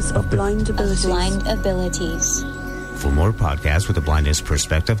realities of blind abilities. For more podcasts with a blindness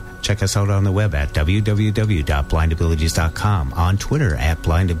perspective, check us out on the web at www.blindabilities.com, on Twitter at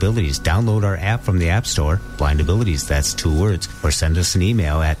blindabilities. Download our app from the App Store, Blindabilities, that's 2 words, or send us an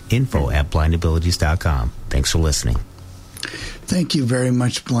email at info@blindabilities.com. Thanks for listening. Thank you very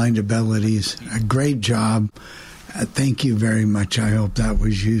much, Blind Abilities. A great job. Thank you very much. I hope that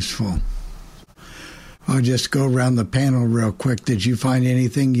was useful. I'll just go around the panel real quick. Did you find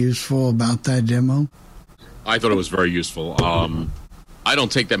anything useful about that demo? I thought it was very useful. I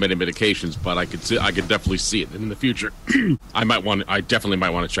don't take that many medications, but I could definitely see it in the future. I definitely might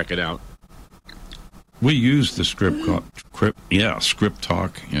want to check it out. We use the Script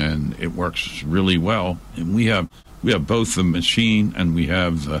Talk, and it works really well. And we have both the machine and we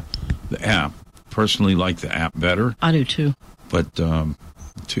have the app. Personally, like the app better. I do too. But to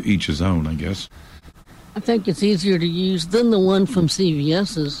each his own, I guess. I think it's easier to use than the one from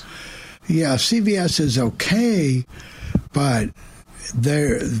CVS's. Yeah, CVS is okay, but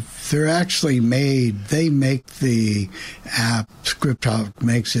they're actually made. They make the app. Script Talk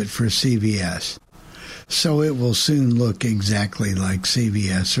makes it for CVS, so it will soon look exactly like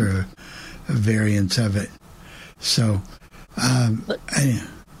CVS or a variant of it. So, I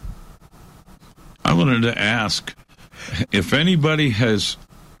wanted to ask if anybody has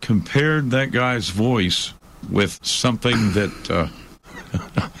compared that guy's voice with something that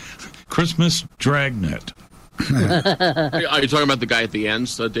Christmas Dragnet. Are you talking about the guy at the end,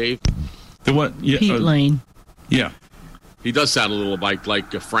 Dave? The what? Yeah, Pete Lane. Yeah. He does sound a little like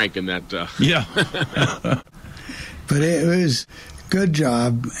Frank in that. Yeah. But it was good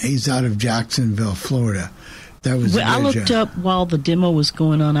job. He's out of Jacksonville, Florida. That was I looked job. up while the demo was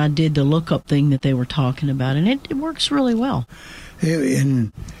going on. I did the lookup thing that they were talking about, and it works really well.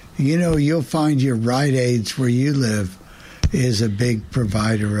 And, you'll find your Rite Aids where you live is a big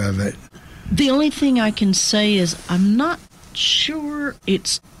provider of it. The only thing I can say is I'm not sure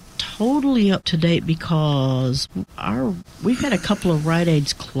it's totally up to date because we've had a couple of Rite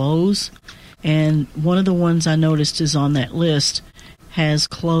Aids close, and one of the ones I noticed is on that list has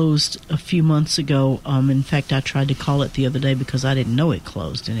closed a few months ago. In fact, I tried to call it the other day because I didn't know it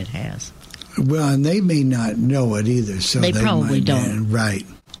closed, and it has. Well, and they may not know it either. So they probably don't. Right.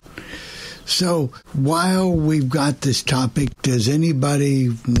 So while we've got this topic, does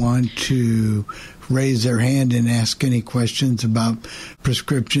anybody want to raise their hand and ask any questions about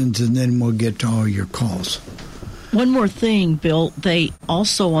prescriptions, and then we'll get to all your calls? One more thing, Bill. They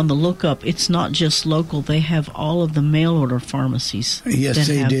also, on the lookup, it's not just local. They have all of the mail-order pharmacies that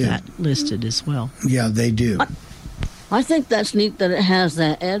have do. that listed as well. Yeah, they do. I think that's neat that it has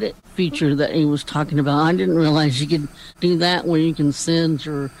that edit feature that he was talking about. I didn't realize you could do that where you can send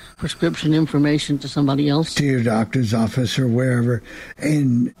your prescription information to somebody else. To your doctor's office or wherever.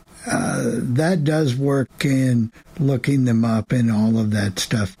 And that does work in looking them up, and all of that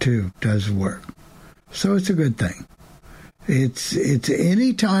stuff, too, does work. So it's a good thing. It's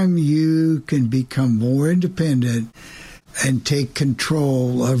any time you can become more independent and take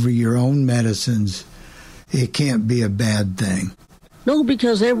control over your own medicines, it can't be a bad thing. No,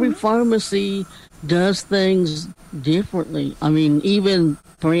 because every pharmacy does things differently. I mean, even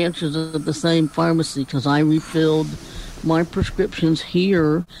branches of the same pharmacy, because I refilled my prescriptions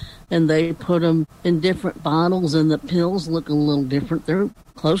here, and they put them in different bottles, and the pills look a little different. They're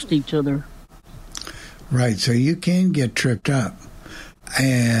close to each other. Right, so you can get tripped up.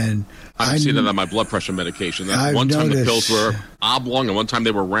 And I've seen that on my blood pressure medication. That one time the pills were oblong, and one time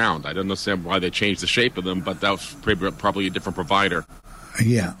they were round. I don't understand why they changed the shape of them, but that was probably a different provider.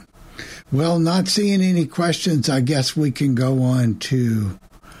 Yeah. Well, not seeing any questions, I guess we can go on to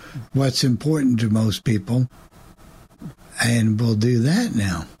what's important to most people, and we'll do that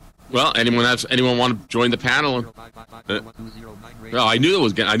now. Well, anyone want to join the panel? I knew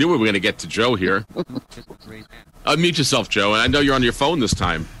we were going to get to Joe here. Unmute yourself, Joe, and I know you're on your phone this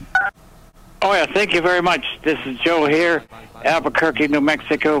time. Oh, yeah, thank you very much. This is Joe here, Albuquerque, New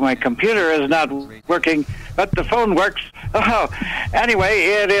Mexico. My computer is not working, but the phone works. Oh, anyway,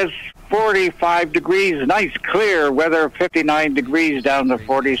 it is 45 degrees, nice clear weather, 59 degrees down to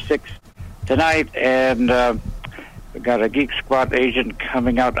 46 tonight, and we've got a Geek Squad agent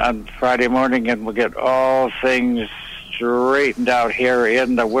coming out on Friday morning, and we'll get all things straightened out here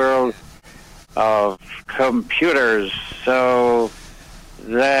in the world of computers. So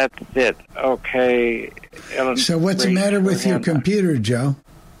that's it. Okay. Ellen, so what's the matter with your computer, Joe?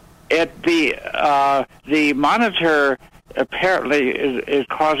 The monitor apparently is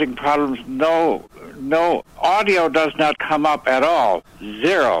causing problems. No audio does not come up at all.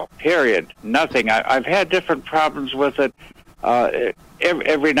 Zero. Period. Nothing. I've had different problems with it.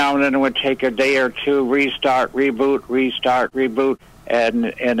 Every now and then it would take a day or two, restart, reboot,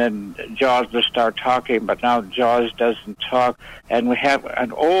 and then JAWS would start talking, but now JAWS doesn't talk. And we have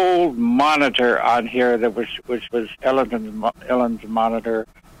an old monitor on here which was Ellen's monitor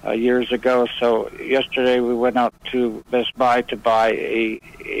years ago. So yesterday we went out to Best Buy to buy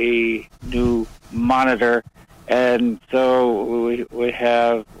a new monitor, and so we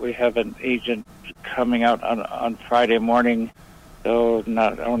have an agent coming out on Friday morning. So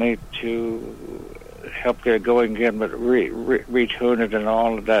not only to help get it going again, but retune it and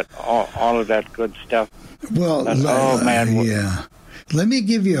all of that good stuff. Well, yeah. Let me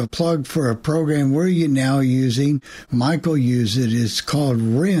give you a plug for a program we're now using. Michael used it. It's called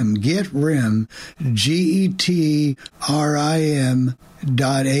RIM. Get RIM. GETRIM.app.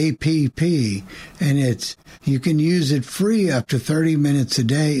 And you can use it free up to 30 minutes a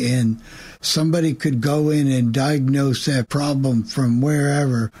day, and somebody could go in and diagnose that problem from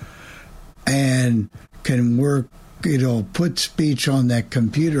wherever and can work. It'll put speech on that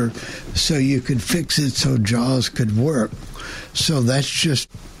computer so you could fix it so JAWS could work. So that's just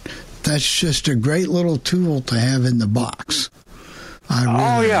a great little tool to have in the box. We'll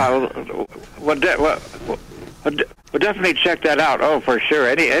definitely check that out. Oh, for sure.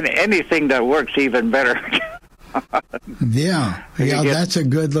 Anything that works, even better. Yeah, that's a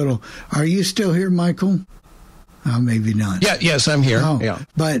good little. Are you still here, Michael? Oh, maybe not. Yes, I'm here. Oh, yeah.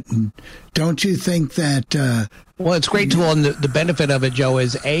 But don't you think that? Well, it's a great tool, and the benefit of it, Joe,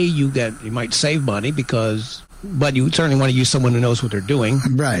 is you might save money but you certainly want to use someone who knows what they're doing,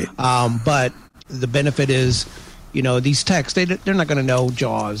 right? But the benefit is, these techs, they're not going to know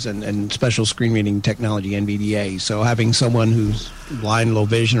JAWS and special screen reading technology, NVDA. So having someone who's blind, low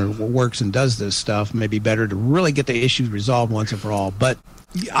vision, or works and does this stuff may be better to really get the issues resolved once and for all. But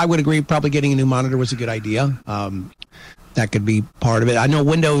I would agree, probably getting a new monitor was a good idea. That could be part of it. I know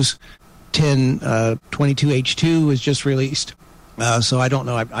Windows 10 22H2 was just released. So I don't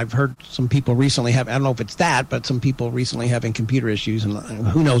know. I've heard some people recently I don't know if it's that, but some people recently having computer issues, and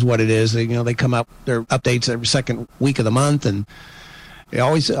who knows what it is. They come up, their updates every second week of the month, and they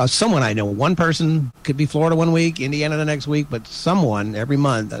always, someone I know, one person could be Florida one week, Indiana the next week, but someone every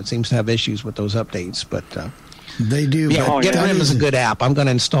month seems to have issues with those updates. But they do. Yeah, GetRim is a good app. I'm going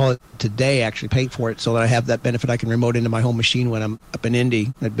to install it today, actually pay for it, so that I have that benefit. I can remote into my home machine when I'm up in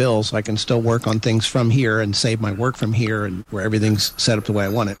Indy at Bill's, so I can still work on things from here and save my work from here, and where everything's set up the way I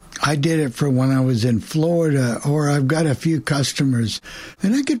want it. I did it for when I was in Florida, or I've got a few customers,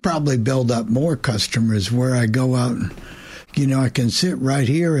 and I could probably build up more customers where I go out and, I can sit right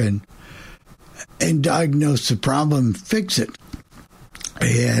here and diagnose the problem, fix it.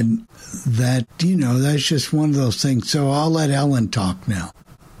 And that, that's just one of those things. So I'll let Ellen talk now.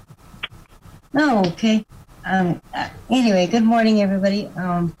 Oh, okay. Anyway, good morning, everybody.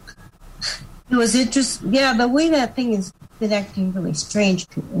 It was interesting. Yeah, the way that thing has been acting really strange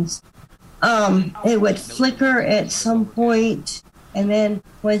is it would flicker at some point, and then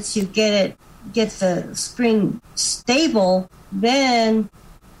once you get the screen stable, then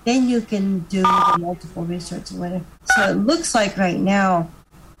you can do the multiple restarts or whatever. So it looks like right now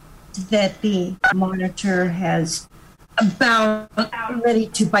that the monitor has about ready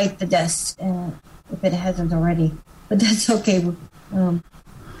to bite the dust, if it hasn't already. but that's okay.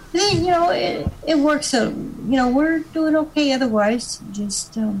 It works out. We're doing okay otherwise.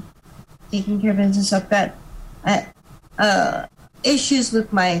 Just taking care of business. I've got issues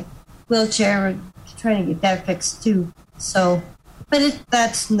with my wheelchair and trying to get that fixed too. So, but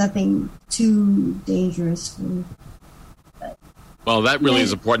that's nothing too dangerous for me. Well, that really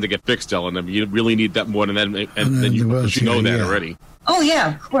is important to get fixed, Ellen. I mean, you really need that more than that, and then you know that already. Oh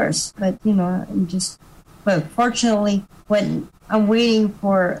yeah, of course. But but fortunately, when I'm waiting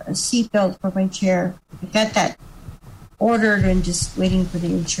for a seatbelt for my chair, I got that ordered and just waiting for the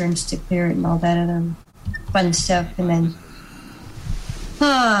insurance to clear it and all that other fun stuff. And then,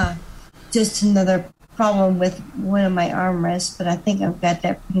 just another problem with one of my armrests. But I think I've got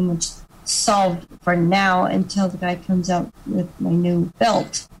that pretty much solved for now until the guy comes out with my new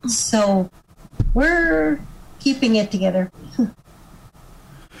belt. So we're keeping it together.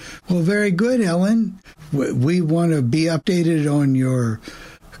 Well, very good, Ellen. We want to be updated on your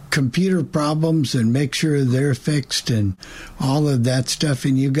computer problems and make sure they're fixed and all of that stuff,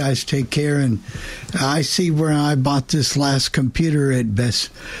 and you guys take care. And I see where I bought this last computer at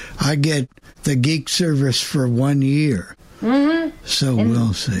Best. I get the Geek service for 1 year. Mm-hmm. So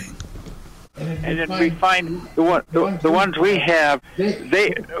we'll see. And then we find the ones we have,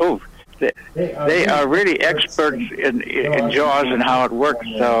 they are really experts in JAWS and how it works.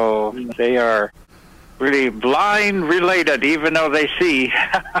 So they are really blind related, even though they see.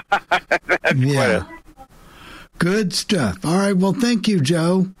 Yeah. Good stuff. All right. Well, thank you,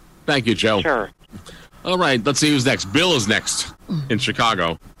 Joe. Thank you, Joe. Sure. All right. Let's see who's next. Bill is next in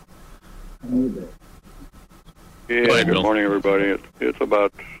Chicago. Yeah, Go ahead, good Bill. morning, everybody. It's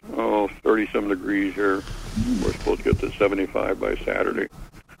about 30-some degrees here. We're supposed to get to 75 by Saturday.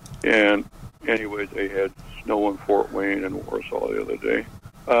 And anyways, they had snow in Fort Wayne and Warsaw the other day.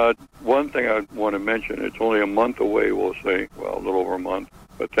 One thing I want to mention, it's only a month away, we'll say, well, a little over a month.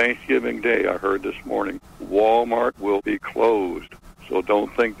 But Thanksgiving Day, I heard this morning, Walmart will be closed. So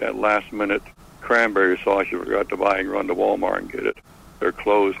don't think that last-minute cranberry sauce you forgot to buy and run to Walmart and get it. They're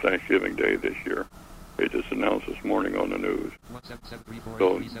closed Thanksgiving Day this year. They just announced this morning on the news.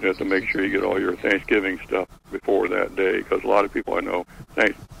 So you have to make sure you get all your Thanksgiving stuff before that day, because a lot of people I know,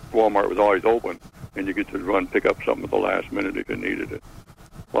 Walmart was always open, and you get to run pick up something at the last minute if you needed it.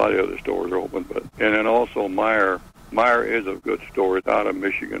 A lot of other stores are open, and then also Meijer. Meijer is a good store. It's out of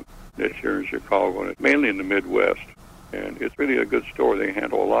Michigan. It's here in Chicago, and it's mainly in the Midwest. And it's really a good store. They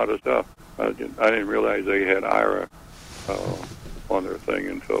handle a lot of stuff. I didn't realize they had IRA on their thing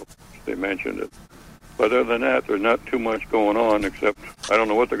until they mentioned it. But other than that, there's not too much going on, except I don't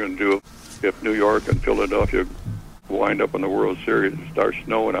know what they're going to do if New York and Philadelphia wind up in the World Series and start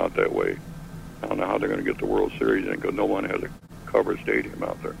snowing out that way. I don't know how they're going to get the World Series in, because no one has a covered stadium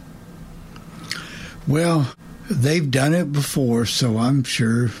out there. Well, they've done it before, so I'm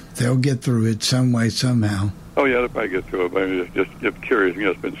sure they'll get through it some way, somehow. Oh, yeah, they'll probably get through it. But I'm just curious.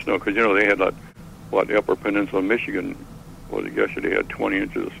 It's been snow, because, they had, the Upper Peninsula of Michigan, yesterday had 20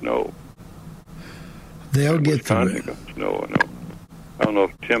 inches of snow. They'll get through it. Got snow, I know. I don't know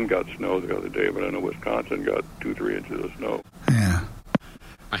if Tim got snow the other day, but I know Wisconsin got 2-3 inches of snow. Yeah.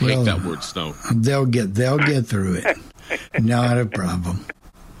 I hate that word, snow. They'll get through it. Not a problem.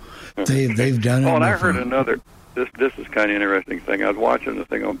 They've done it. Oh, and before. I heard another. This is kind of interesting thing. I was watching the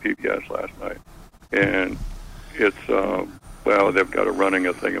thing on PBS last night, and it's they've got running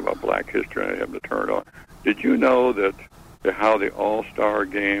a thing about Black history, and I have to turn it on. Did you know that how the All-Star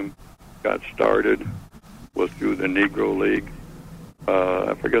game got started was through the Negro League?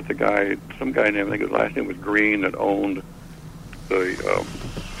 I forget the guy. Some guy named, I think his last name was Green, that owned the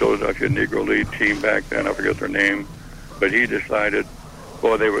Philadelphia Negro League team back then. I forget their name, but he decided.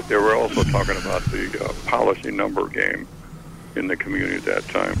 Well, they were also talking about the policy number game in the community at that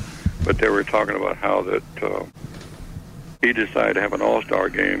time, but they were talking about how that he decided to have an all-star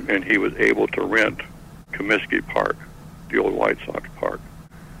game, and he was able to rent Comiskey Park, the old White Sox park,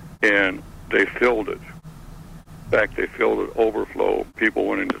 and they filled it. In fact, they filled it overflow. People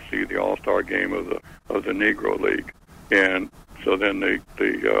went in to see the all-star game of the Negro League, and so then the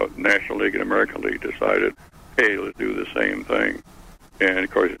National League and American League decided, hey, let's do the same thing. And,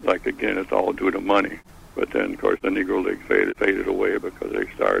 of course, again, it's all due to money. But then, of course, the Negro League faded away because they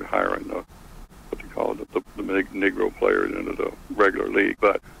started hiring the Negro players into the regular league.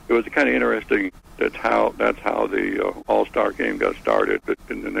 But it was kind of interesting that's how the All-Star game got started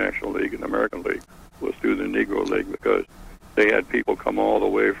in the National League and the American League, was through the Negro League, because they had people come all the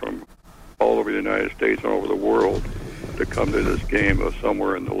way from all over the United States and over the world to come to this game of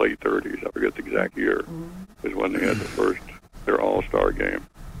somewhere in the late 30s. I forget the exact year, is when they had their All-Star game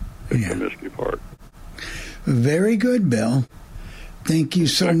at Comiskey Park. Very good, Bill. Thank you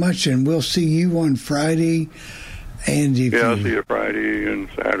so much, and we'll see you on Friday. And I'll see you Friday and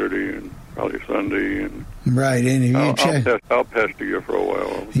Saturday and probably Sunday. And right, and you I'll pester you for a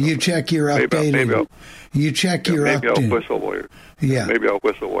while. You check your updated. Maybe you check your maybe updated. I'll whistle while you're, yeah. Maybe I'll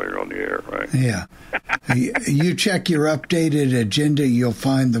whistle while you're on the air, right? Yeah. You check your updated agenda. You'll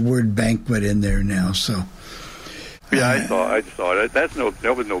find the word banquet in there now. So. Yeah, I saw it.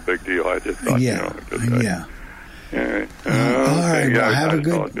 That was no big deal. I just thought, yeah. Yeah. All right. Yeah, Well, have a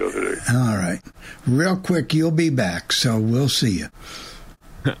good. Saw it the other day. All right. Real quick, you'll be back, so we'll see you.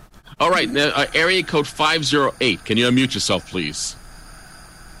 All right. Now, area code 508. Can you unmute yourself, please?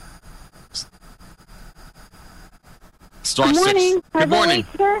 Star Good morning. 6. Good morning.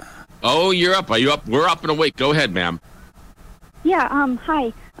 Sir? Oh, you're up. Are you up? We're up and awake. Go ahead, ma'am. Yeah.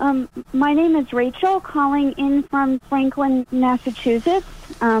 Hi. My name is Rachel, calling in from Franklin, Massachusetts.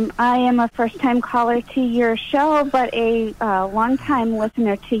 I am a first-time caller to your show, but a long-time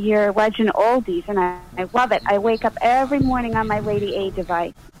listener to your Legend Oldies, and I love it. I wake up every morning on my Lady A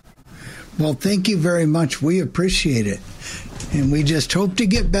device. Well, thank you very much. We appreciate it, and we just hope to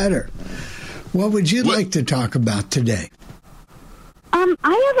get better. What would you like to talk about today?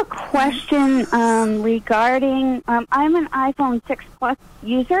 I have a question regarding, I'm an iPhone 6 Plus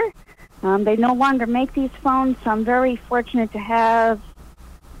user. They no longer make these phones, so I'm very fortunate to have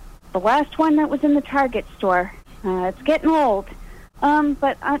the last one that was in the Target store. It's getting old.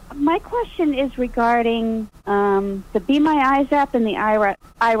 But my question is regarding the Be My Eyes app and the Ira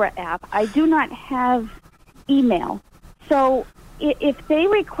app. I do not have email. So if they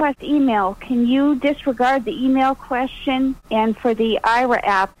request email, can you disregard the email question? And for the Ira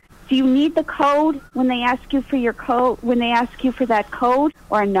app, do you need the code when they ask you for your code? When they ask you for that code,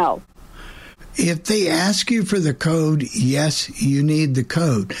 or no? If they ask you for the code, yes, you need the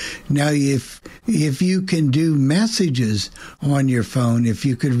code. Now, if you can do messages on your phone, if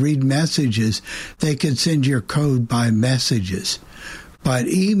you could read messages, they could send your code by messages. But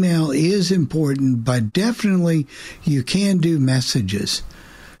email is important, but definitely you can do messages.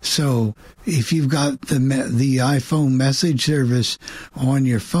 So if you've got the iPhone message service on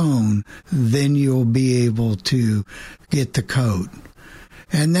your phone, then you'll be able to get the code.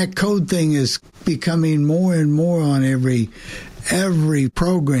 And that code thing is becoming more and more on every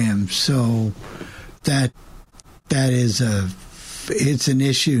program. So that is it's an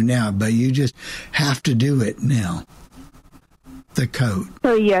issue now, but you just have to do it now. The code.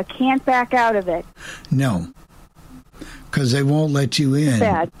 So you can't back out of it? No, because they won't let you in.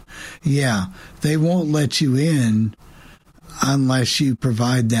 Bad. Yeah, they won't let you in unless you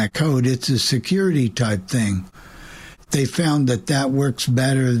provide that code. It's a security type thing. They found that works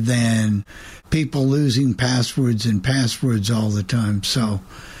better than people losing passwords all the time. So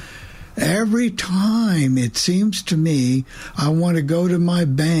every time it seems to me I want to go to my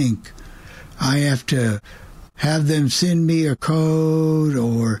bank, I have to have them send me a code,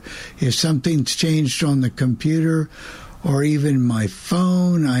 or if something's changed on the computer or even my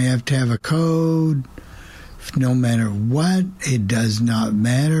phone, I have to have a code. No matter what, it does not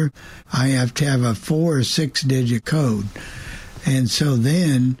matter. I have to have a 4 or 6 digit code. And so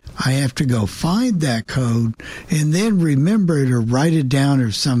then I have to go find that code and then remember it or write it down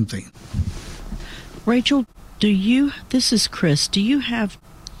or something. Rachel, this is Chris, do you have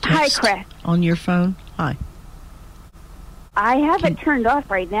text Hi, Chris. On your phone? Hi. I have it turned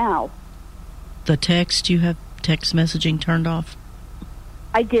off right now. The text, you have text messaging turned off?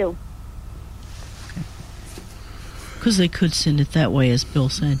 I do. Because they could send it that way, as Bill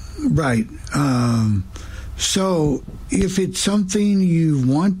said. Right. So if it's something you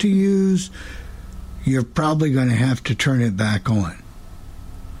want to use, you're probably going to have to turn it back on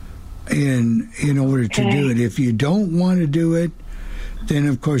in order to do it. If you don't want to do it, then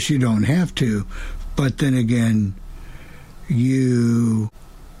of course you don't have to. But then again,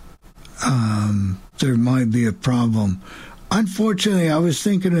 there might be a problem. Unfortunately, I was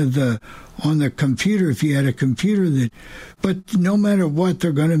thinking of on the computer, if you had a computer but no matter what,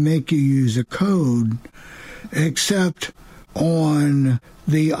 they're going to make you use a code, except on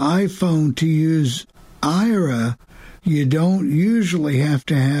the iPhone to use Ira, you don't usually have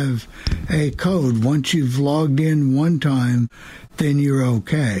to have a code. Once you've logged in one time, then you're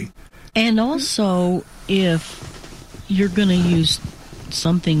okay. And also, if you're going to use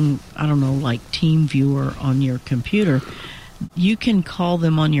something, I don't know, like TeamViewer on your computer, you can call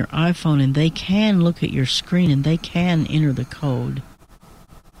them on your iPhone and they can look at your screen and they can enter the code.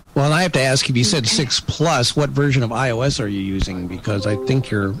 Well, and I have to ask, if you said 6 Plus, what version of iOS are you using? Because I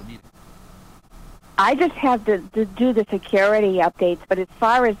think I just have to do the security updates, but as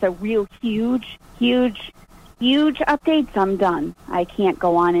far as the real huge huge updates, I'm done. I can't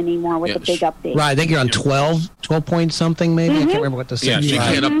go on anymore with the big updates. Right, I think you're on 12 point something maybe. I can't remember what the she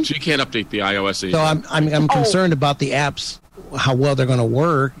can't update the iOS. So I'm concerned about the apps, how well they're going to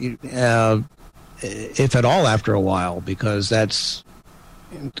work, if at all, after a while, because it's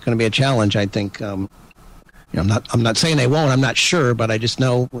going to be a challenge. I think. I'm not saying they won't. I'm not sure, but I just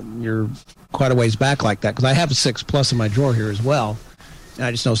know you're quite a ways back like that, because I have a 6 Plus in my drawer here as well. And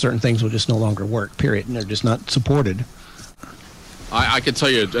I just know certain things will just no longer work, period, and they're just not supported. I can tell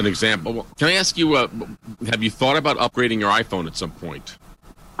you an example. Can I ask you, have you thought about upgrading your iPhone at some point?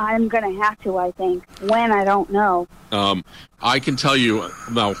 I'm going to have to, I think. When, I don't know. I can tell you,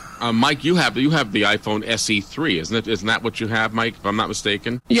 Mike, you have the iPhone SE3, isn't it? Isn't that what you have, Mike, if I'm not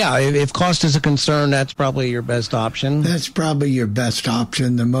mistaken? Yeah, if cost is a concern, that's probably your best option. That's probably your best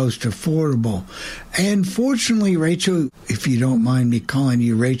option, the most affordable. And fortunately, Rachel, if you don't mind me calling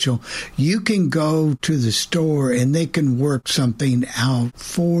you Rachel, you can go to the store and they can work something out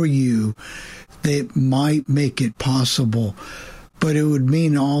for you that might make it possible. But it would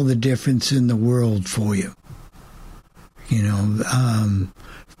mean all the difference in the world for you,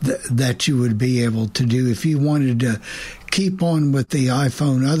 that you would be able to do if you wanted to keep on with the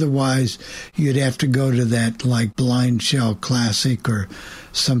iPhone. Otherwise, you'd have to go to that like Blind Shell Classic or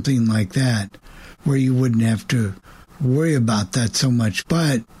something like that, where you wouldn't have to worry about that so much.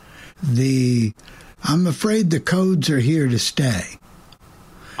 But I'm afraid the codes are here to stay.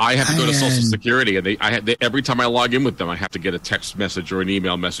 I have to go to Social Security, and every time I log in with them, I have to get a text message or an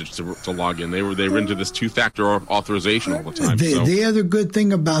email message to log in. They were into this 2-factor authorization all the time. The other good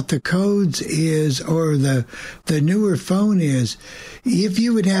thing about the codes is, or the newer phone is, if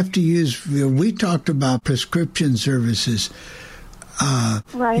you would have to use, we talked about prescription services.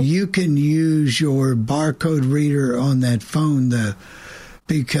 Right. You can use your barcode reader on that phone,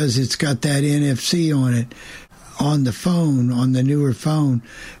 because it's got that NFC on it. On the phone, on the newer phone,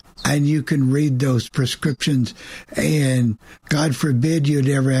 and you can read those prescriptions, and God forbid you'd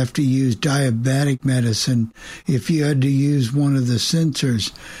ever have to use diabetic medicine if you had to use one of the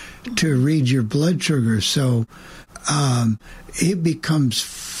sensors to read your blood sugar. So it becomes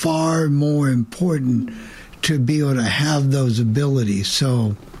far more important to be able to have those abilities.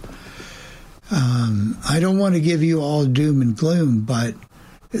 So I don't want to give you all doom and gloom, but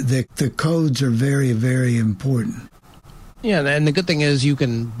the codes are very, very important. Yeah, and the good thing is you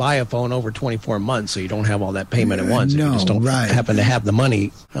can buy a phone over 24 months, so you don't have all that payment at once. No, you just don't happen to have the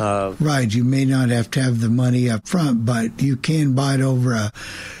money. Right, you may not have to have the money up front, but you can buy it over a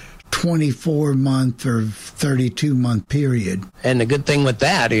 24-month or 32-month period. And the good thing with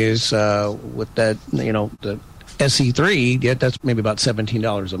that is, with that, the SE3, that's maybe about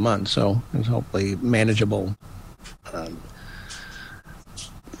 $17 a month, so it's hopefully manageable.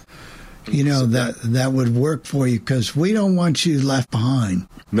 That would work for you, because we don't want you left behind.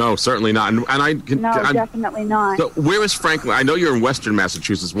 No, certainly not. Definitely not. So where is Franklin? I know you're in Western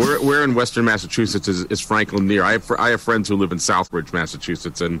Massachusetts. Where in Western Massachusetts is Franklin near? I have friends who live in Southbridge,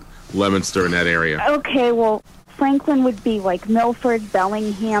 Massachusetts, and Leominster in that area. Okay, well, Franklin would be like Milford,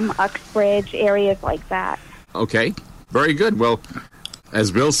 Bellingham, Uxbridge, areas like that. Okay, very good. Well,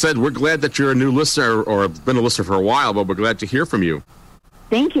 as Bill said, we're glad that you're a new listener, or have been a listener for a while, but we're glad to hear from you.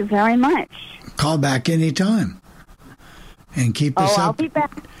 Thank you very much. Call back anytime, and keep us I'll be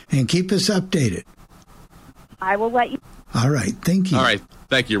back. And keep us updated. I will let you. All right, thank you. All right,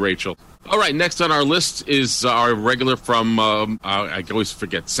 thank you, Rachel. All right, next on our list is our regular from I always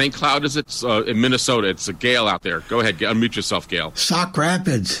forget, St. Cloud. Is it in Minnesota? It's Gail out there. Go ahead, unmute yourself, Gail. Sauk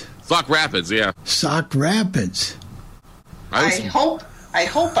Rapids. Sauk Rapids, yeah. Sauk Rapids. I hope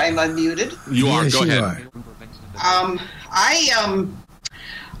I'm unmuted. You are. Yes, Go you ahead. Are.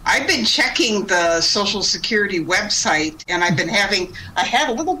 I've been checking the Social Security website, and I had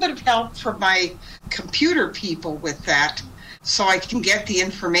a little bit of help from my computer people with that, so I can get the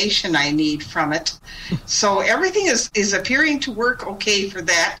information I need from it. So everything is appearing to work okay for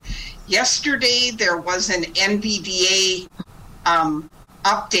that. Yesterday there was an NVDA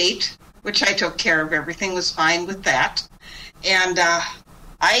update, which I took care of. Everything was fine with that. And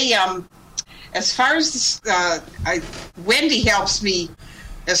as far as Wendy helps me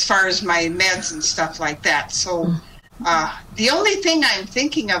as far as my meds and stuff like that. So the only thing I'm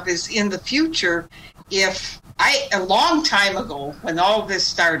thinking of is in the future, a long time ago when all this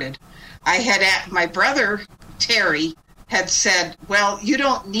started, my brother Terry had said, well, you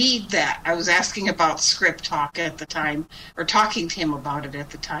don't need that. I was asking about Script Talk at the time, or talking to him about it at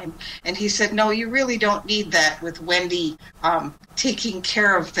the time. And he said, no, you really don't need that with Wendy taking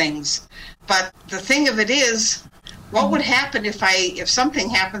care of things. But the thing of it is, what would happen if something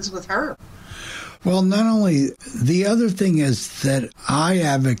happens with her? Well, not only, the other thing is that I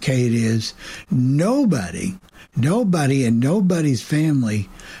advocate is nobody and nobody's family,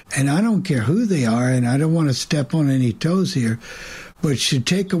 and I don't care who they are, and I don't want to step on any toes here, but should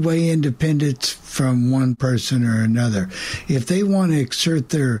take away independence from one person or another. If they want to exert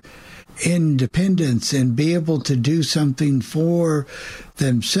their independence and be able to do something for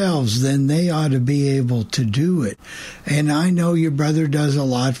themselves, then they ought to be able to do it. And I know your brother does a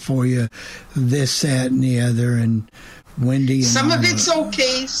lot for you, this, that, and the other, and Wendy. And some of it's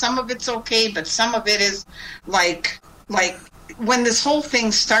okay, but some of it is like when this whole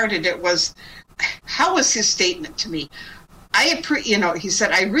thing started, it was, how was his statement to me? He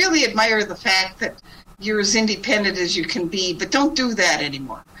said, I really admire the fact that you're as independent as you can be, but don't do that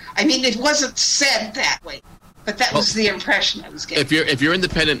anymore. I mean, it wasn't said that way, but that was the impression I was getting. If you're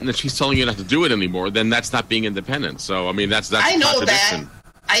independent and she's telling you not to do it anymore, then that's not being independent. So, I mean, that's I know contradiction.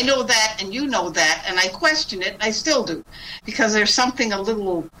 I know that, and you know that, and I question it, and I still do, because there's something a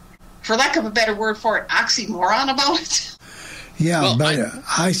little, for lack of a better word for it, oxymoron about it. Yeah, well, but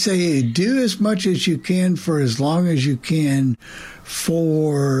I say do as much as you can for as long as you can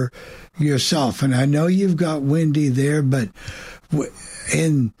for yourself. And I know you've got Wendy there, but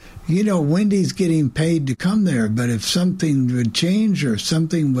Wendy's getting paid to come there. But if something would change or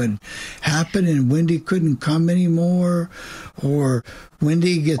something would happen and Wendy couldn't come anymore, or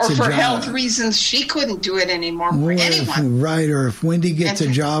Wendy gets a job, or for health reasons she couldn't do it anymore for anyone. Right, or if Wendy gets a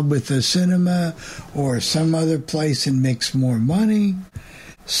job with the cinema or some other place and makes more money.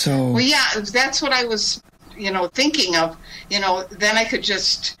 So, well, yeah, that's what I was, thinking of. Then I could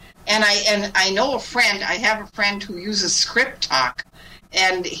just, and I know I have a friend who uses Script Talk,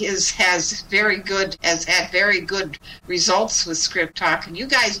 and has had very good results with Script Talk. And you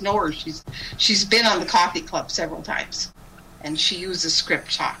guys know her; she's been on the Coffee Club several times. And she uses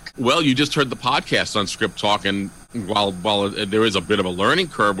Script Talk. Well, you just heard the podcast on Script Talk, and while there is a bit of a learning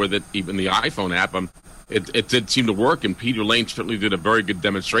curve with it, even the iPhone app, it did seem to work, and Peter Lane certainly did a very good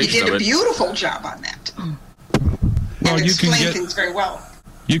demonstration of it. He did a beautiful job on that. Well, and explained things very well.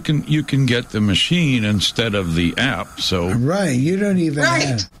 You can get the machine instead of the app, so right. You don't even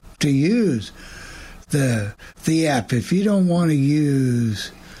have to use the app if you don't want to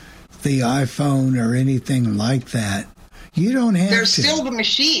use the iPhone or anything like that. You don't have There's still the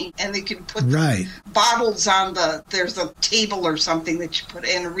machine, and they can put bottles on there's a table or something that you put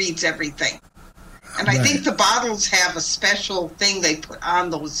in and reads everything. And I think the bottles have a special thing they put on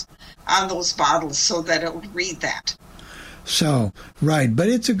those bottles so that it would read that. So, but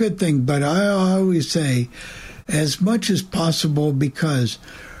it's a good thing. But I always say as much as possible, because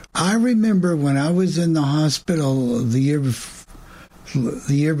I remember when I was in the hospital the year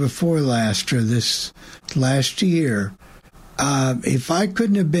before last, or this last year, if I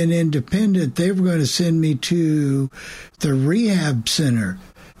couldn't have been independent, they were going to send me to the rehab center.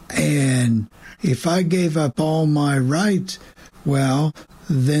 And if I gave up all my rights, well,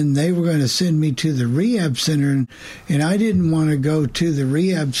 then they were going to send me to the rehab center. And I didn't want to go to the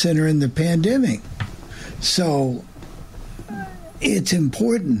rehab center in the pandemic. So it's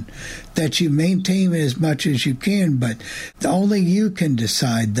important that you maintain as much as you can, but only you can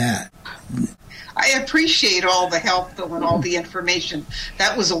decide that. I appreciate all the help, though, and all the information.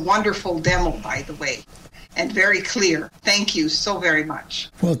 That was a wonderful demo, by the way, and very clear. Thank you so very much.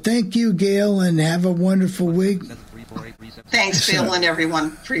 Well, thank you, Gail, and have a wonderful week. Thanks, Bill, and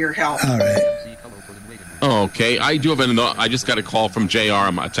everyone, for your help. All right. Okay, I just got a call from JR,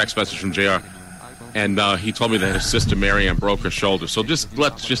 a text message from JR, and he told me that his sister Marianne broke her shoulder. So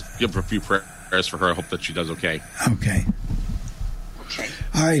let's give her a few prayers for her. I hope that she does okay. Okay.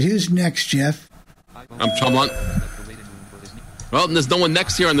 All right, who's next, Jeff? I'm Tom Long. Well, there's no one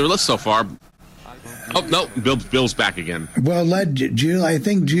next here on their list so far. Oh, no, Bill's back again. Well, I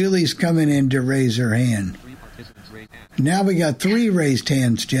think Julie's coming in to raise her hand. Now we got 3 raised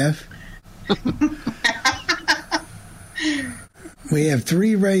hands, Jeff. We have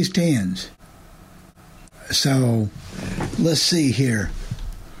 3 raised hands. So, let's see here.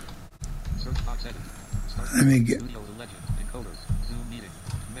 Let me get...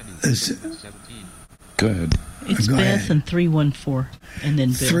 Go ahead. It's Go Beth ahead. And 314, and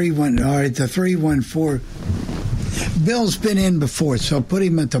then Bill. All right, the 314. Bill's been in before, so put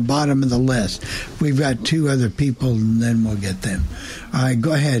him at the bottom of the list. We've got 2 other people, and then we'll get them. All right,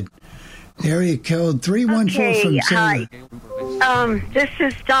 go ahead. Area code 314 from Sarah. Hi. This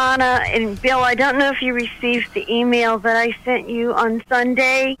is Donna, and Bill, I don't know if you received the email that I sent you on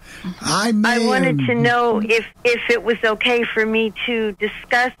Sunday. I wanted to know if it was okay for me to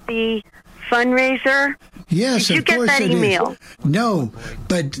discuss the fundraiser. Yes, Did you of get course that it email? is. No,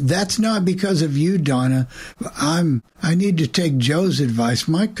 but that's not because of you, Donna. I need to take Joe's advice.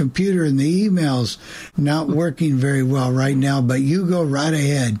 My computer and the email's not working very well right now, but you go right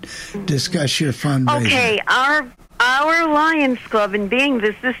ahead. Discuss your fundraiser. Okay, our Lions Club, and being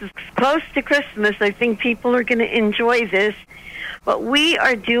this is close to Christmas, I think people are going to enjoy this. But we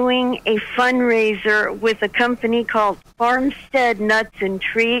are doing a fundraiser with a company called Farmstead Nuts and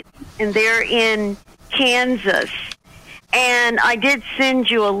Treats, and they're in Kansas. And I did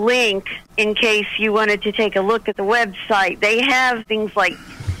send you a link in case you wanted to take a look at the website. They have things like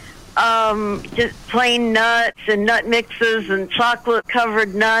just plain nuts and nut mixes and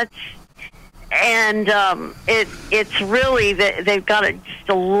chocolate-covered nuts. And it's really, they've got just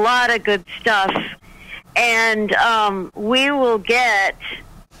a lot of good stuff. And we will get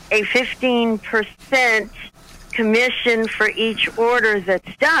a 15% commission for each order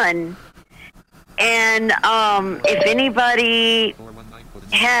that's done. And if anybody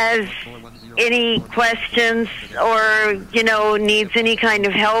has any questions or, needs any kind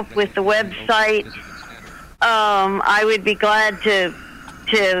of help with the website, I would be glad to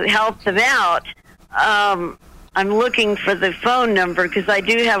help them out. I'm looking for the phone number because I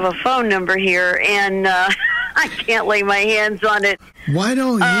do have a phone number here, and I can't lay my hands on it. Why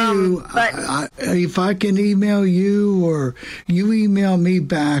don't you, if I can email you or you email me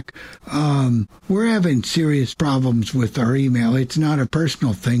back, we're having serious problems with our email. It's not a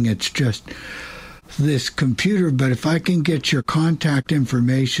personal thing. It's just this computer, but if I can get your contact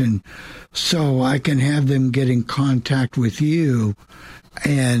information so I can have them get in contact with you,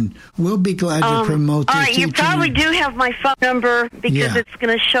 and we'll be glad to promote this. All right, you probably do have my phone number because it's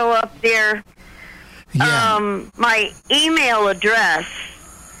going to show up there. Yeah. My email address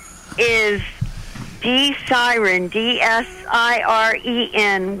is DSIREN,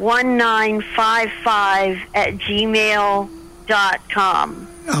 DSIREN 1955 at gmail.com.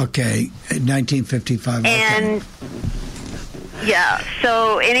 Okay, 1955. And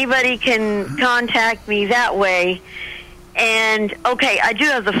so anybody can contact me that way. And, okay, I do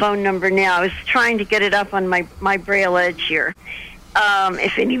have the phone number now. I was trying to get it up on my Braille Edge here.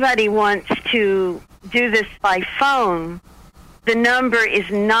 If anybody wants to do this by phone, the number is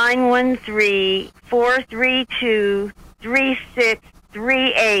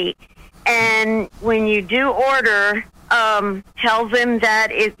 913-432-3638. And when you do order, tell them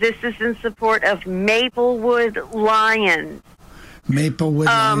that this is in support of Maplewood Lions. Maplewood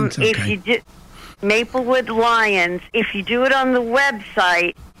Lions, okay. If you do... Maplewood Lions. If you do it on the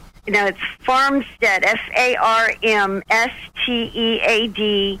website, it's Farmstead,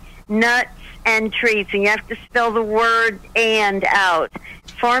 FARMSTEAD, Nuts and Treats, and you have to spell the word "and" out.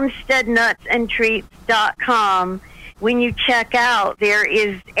 FarmsteadNutsAndTreats.com. When you check out, there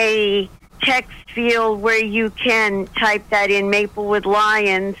is a text field where you can type that in, Maplewood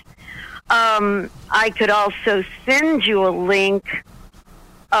Lions. I could also send you a link.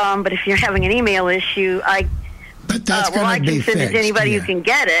 But if you're having an email issue, I can send it to anybody who can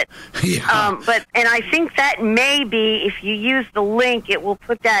get it. Yeah. And I think that maybe if you use the link, it will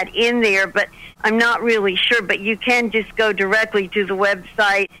put that in there. But I'm not really sure. But you can just go directly to the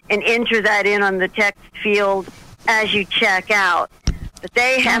website and enter that in on the text field as you check out. But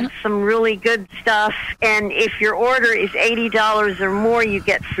they have some really good stuff. And if your order is $80 or more, you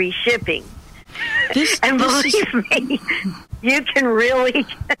get free shipping. Believe me, you can really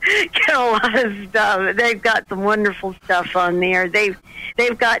get a lot of stuff. They've got some wonderful stuff on there. They've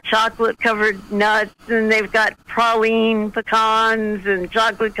got chocolate-covered nuts, and they've got praline pecans and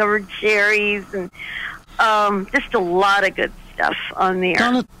chocolate-covered cherries, and just a lot of good stuff on there.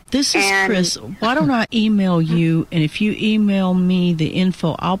 Donna, this is Chris. Why don't I email you, and if you email me the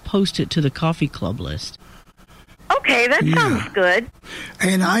info, I'll post it to the coffee club list. Okay, that sounds good.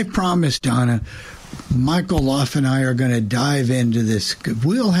 And I promise, Donna, Michael Loff and I are going to dive into this.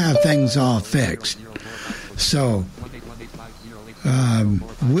 We'll have things all fixed. So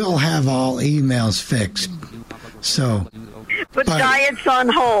we'll have all emails fixed. So Put diets on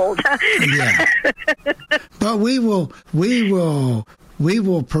hold. Yeah. But we will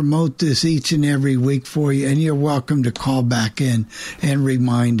promote this each and every week for you, and you're welcome to call back in and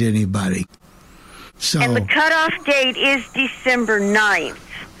remind anybody. And the cutoff date is December 9th.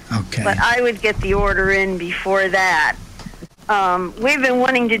 Okay. But I would get the order in before that. We've been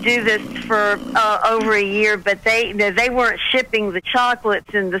wanting to do this for over a year, but they weren't shipping the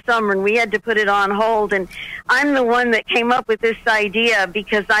chocolates in the summer, and we had to put it on hold. And I'm the one that came up with this idea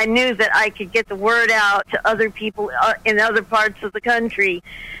because I knew that I could get the word out to other people in other parts of the country.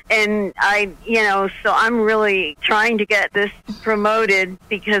 And so I'm really trying to get this promoted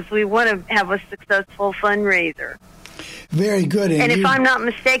because we want to have a successful fundraiser. Very good. And if I'm not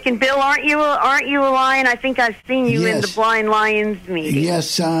mistaken, Bill, aren't you a lion? I think I've seen you in the Blind Lions meeting.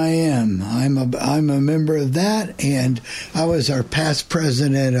 Yes, I am. I'm a member of that, and I was our past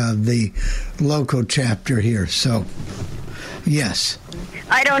president of the local chapter here. So, yes.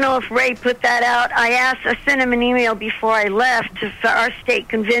 I don't know if Ray put that out. I sent him an email before I left to our state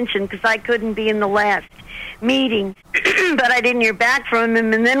convention because I couldn't be in the last meeting, but I didn't hear back from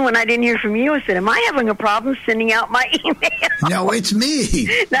him. And then when I didn't hear from you, I said, am I having a problem sending out my email? No, it's me.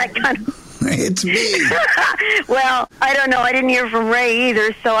 That kind of... It's me. Well, I don't know. I didn't hear from Ray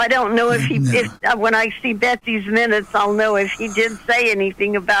either, so I don't know if when I see Betsy's minutes, I'll know if he did say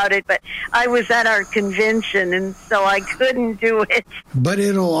anything about it. But I was at our convention, and so I couldn't do it. But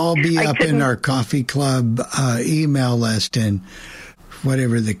it'll all be up in our coffee club email list and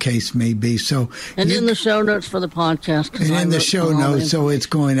whatever the case may be. So, and in the show notes for the podcast. And in the show notes, so it's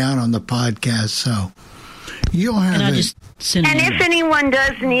going out on the podcast. So you'll have it. And if anyone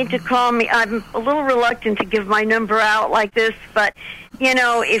does need to call me, I'm a little reluctant to give my number out like this, but,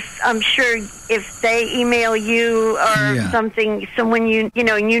 if I'm sure if they email you or something, someone you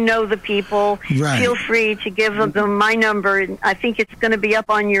know the people, feel free to give them my number. And I think it's going to be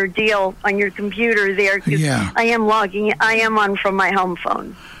up on your deal, on your computer there, because I am on from my home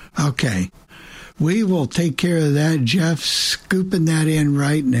phone. Okay. We will take care of that. Jeff's scooping that in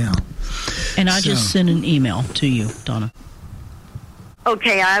right now. And I just sent an email to you, Donna.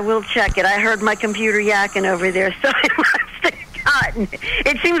 Okay, I will check it. I heard my computer yakking over there, so I must have gotten it.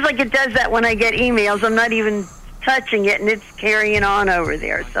 It seems like it does that when I get emails. I'm not even touching it, and it's carrying on over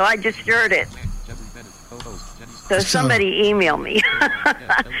there. So I just heard it. So somebody email me.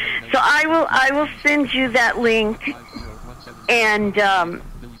 So I will send you that link, and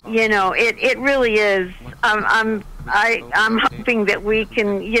it really is. I'm hoping that we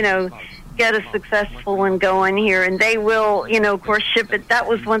can get a successful one going here, and they will, of course, ship it. That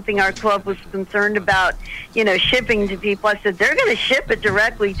was one thing our club was concerned about, shipping to people. I said, they're going to ship it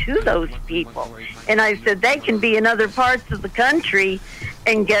directly to those people. And I said, they can be in other parts of the country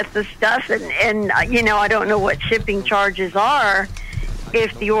and get the stuff. And I don't know what shipping charges are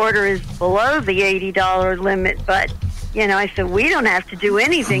if the order is below the $80 limit. But, I said, we don't have to do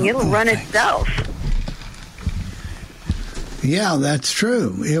anything. It'll run itself. Yeah, that's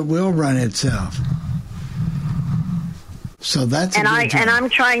true. It will run itself. So that's I'm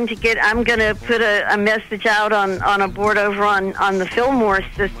trying to get. I'm going to put a message out on a board over on the Fillmore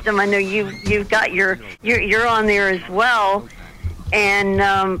system. I know you've got you're on there as well,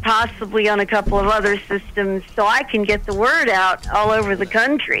 and possibly on a couple of other systems, so I can get the word out all over the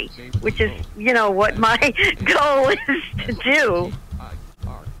country, which is what my goal is to do.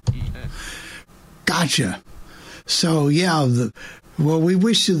 Gotcha. So, we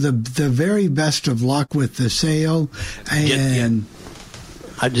wish you the very best of luck with the sale. And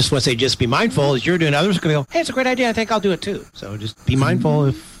I just want to say, just be mindful as you're doing. Others are going to go, hey, it's a great idea. I think I'll do it too. So just be mindful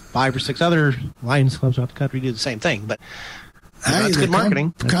if 5 or 6 other Lions clubs throughout the country do the same thing. But that's good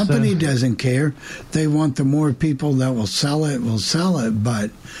marketing. The company doesn't care. They want the more people that will sell it.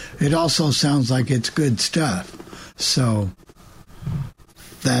 But it also sounds like it's good stuff. So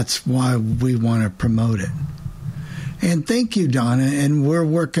that's why we want to promote it. And thank you, Donna. And we're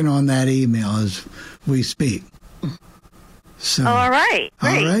working on that email as we speak. So, all right.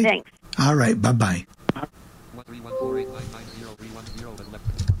 Great. All right. Thanks. All right. Bye-bye.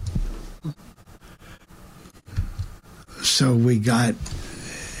 So we got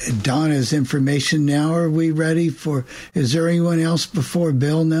Donna's information now. Are we ready for... Is there anyone else before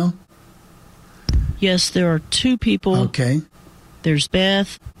Bill now? Yes, there are 2 people. Okay. There's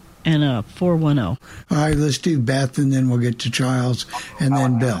Beth and 410. All right, let's do Beth, and then we'll get to Charles, and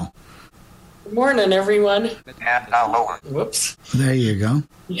then Bill. Good morning, everyone. Whoops. There you go.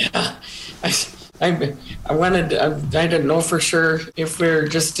 Yeah, I wanted. I didn't know for sure if we're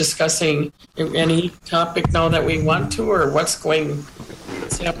just discussing any topic now that we want to, or what's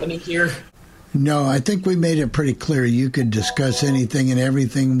happening here. No, I think we made it pretty clear. You could discuss anything and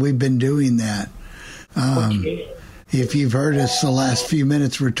everything. We've been doing that. Okay. If you've heard us the last few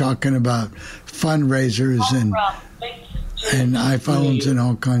minutes, we're talking about fundraisers and iPhones and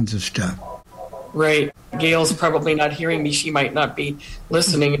all kinds of stuff. Right. Gail's probably not hearing me. She might not be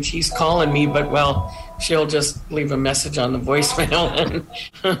listening, and she's calling me, but, well, she'll just leave a message on the voicemail.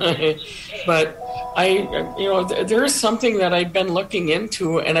 But there is something that I've been looking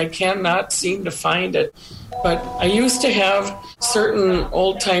into, and I cannot seem to find it. But I used to have certain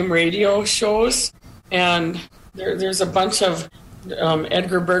old-time radio shows, and there's a bunch of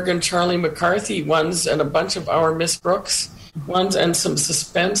Edgar Bergen, Charlie McCarthy ones, and a bunch of Our Miss Brooks ones, and some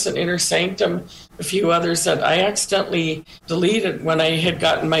Suspense and Inner Sanctum, a few others that I accidentally deleted when I had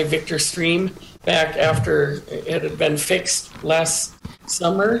gotten my Victor Stream back after it had been fixed last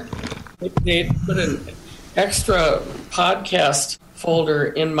summer. They put an extra podcast folder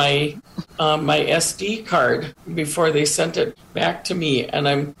in my my SD card before they sent it back to me, and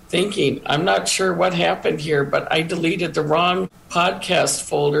I'm thinking, I'm not sure what happened here, but I deleted the wrong podcast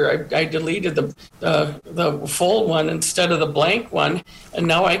folder. I deleted the full one instead of the blank one, and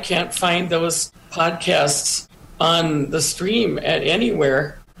now I can't find those podcasts on the stream at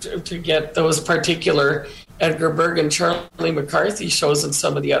anywhere to get those particular Edgar Bergen, Charlie McCarthy shows and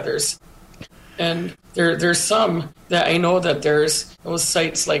some of the others. And there's some that I know that there's those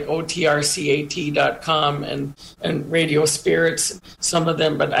sites like OTRCAT.com and Radio Spirits, some of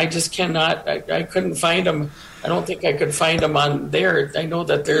them, but I just cannot, I couldn't find them. I don't think I could find them on there. I know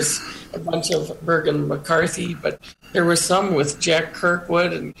that there's a bunch of Bergen McCarthy, but there were some with Jack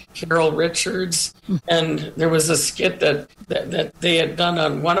Kirkwood and Carol Richards, and there was a skit that they had done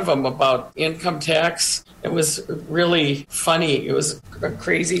on one of them about income tax. It was really funny. It was a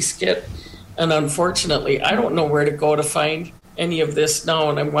crazy skit. And unfortunately, I don't know where to go to find any of this now,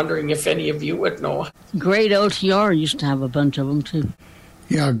 and I'm wondering if any of you would know. Great OTR used to have a bunch of them, too.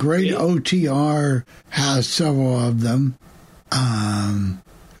 Yeah, Great OTR has several of them.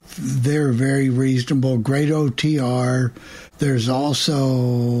 They're very reasonable. Great OTR. There's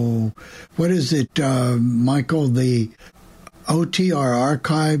also, what is it, Michael, the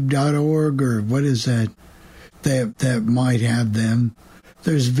OTRarchive.org, or what is that? That might have them.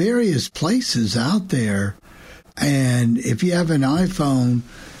 There's various places out there, and if you have an iPhone,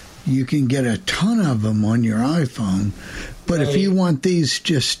 you can get a ton of them on your iPhone. But if you want these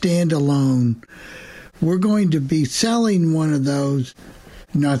just standalone, we're going to be selling one of those.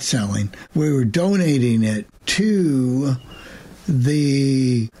 Not selling. We were donating it to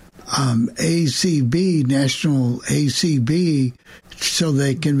the ACB, National ACB, so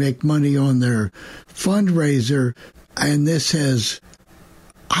they can make money on their fundraiser. And this has,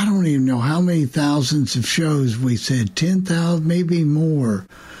 I don't even know how many thousands of shows. We said 10,000, maybe more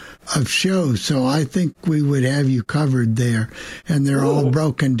of shows. So I think we would have you covered there. And they're all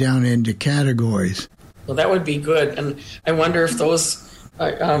broken down into categories. Well, that would be good. And I wonder if those,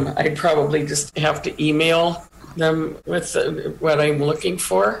 I'd probably just have to email them with what I'm looking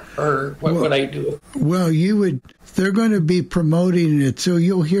for, or what would I do? Well, you would. They're going to be promoting it, so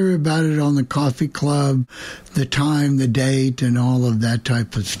you'll hear about it on the Coffee Club, the time, the date, and all of that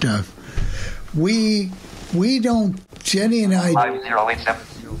type of stuff. We don't, Jenny and I,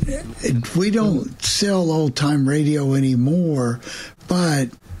 5087. We don't sell old-time radio anymore,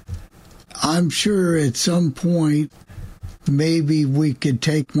 but I'm sure at some point maybe we could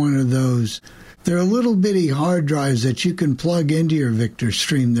take one of those. They're a little bitty hard drives that you can plug into your Victor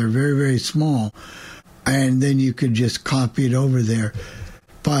Stream. They're very, very small. And then you could just copy it over there.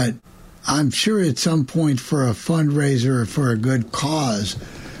 But I'm sure at some point for a fundraiser or for a good cause,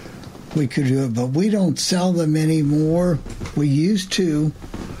 we could do it. But we don't sell them anymore. We used to.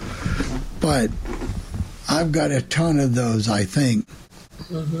 But I've got a ton of those, I think.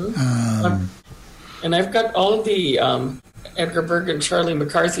 Mm-hmm. And I've got all of the Edgar Bergen, Charlie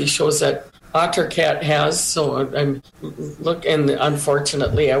McCarthy shows that OtterCat has, so I'm looking.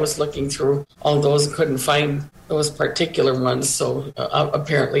 Unfortunately, I was looking through all those and couldn't find those particular ones. So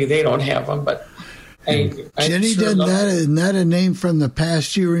apparently, they don't have them. But Jenny, sure isn't that a name from the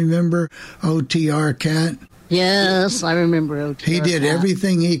past? You remember OTRCat? Yes, I remember OTR. He did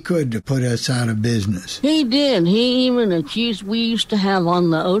everything he could to put us out of business. He did. He even accused, we used to have on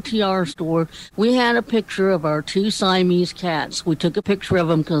the OTR store, we had a picture of our two Siamese cats. We took a picture of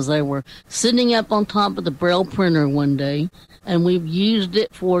them because they were sitting up on top of the Braille printer one day, and we've used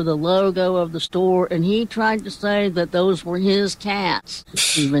it for the logo of the store, and he tried to say that those were his cats.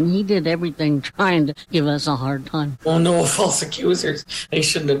 Even he did everything trying to give us a hard time. Oh, no, false accusers. They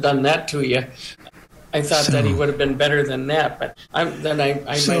shouldn't have done that to you. I thought that he would have been better than that, but I might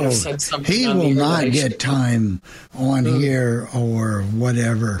have said something. He will not get time on here or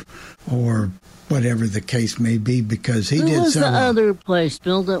whatever the case may be, because he did was some. The other place,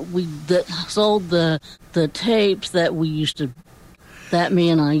 Bill, that sold the tapes that we used to That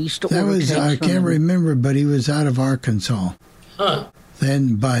man I used to That was, I can't remember, but he was out of Arkansas. Huh.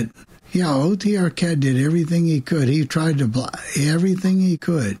 Then, but, yeah, OTR Cat did everything he could. He tried to block everything he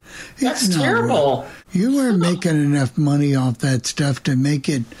could. That's terrible. You weren't making enough money off that stuff to make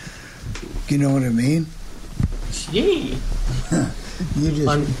it, you know what I mean? Gee. You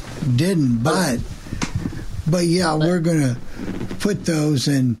just didn't, but yeah, we're going to put those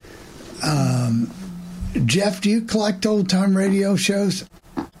in. Jeff, do you collect old-time radio shows?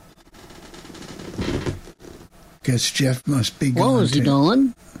 Guess Jeff must be gone. What was he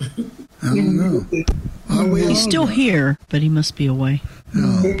doing? I don't know. He's still here, but he must be away.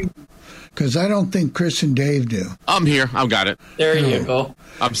 No, because I don't think Chris and Dave do. I'm here. I've got it. There you go.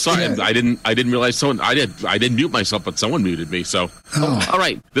 I'm sorry. Yeah. I didn't realize someone. I didn't mute myself, but someone muted me. So, all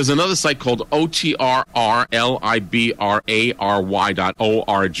right. There's another site called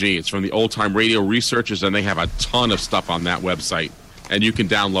OTRRLIBRARY.org. It's from the Old Time Radio Researchers, and they have a ton of stuff on that website, and you can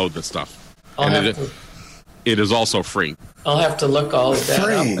download the stuff. It is also free. I'll have to look all of that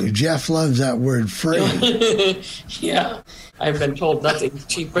up. Free. Jeff loves that word, free. Yeah, I've been told nothing's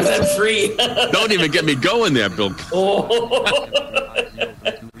cheaper than free. Don't even get me going there, Bill.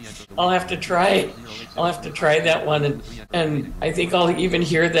 I'll have to try that one, and I think I'll even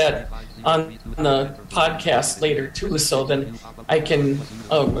hear that on the podcast later too. So then I can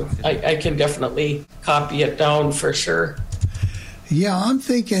I can definitely copy it down for sure. Yeah, I'm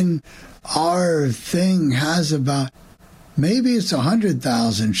thinking our thing has about, maybe it's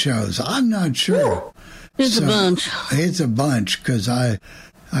 100,000 shows. I'm not sure. It's a bunch. It's a bunch because I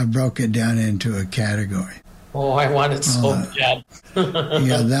broke it down into a category. Oh, I want it so bad.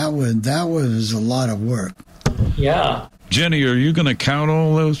 Yeah, that was a lot of work. Yeah. Jenny, are you going to count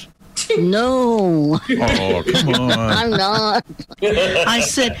all those? No. Oh, come on. I'm not. I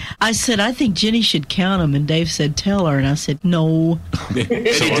said, I think Jenny should count them, and Dave said, tell her, and I said, no. So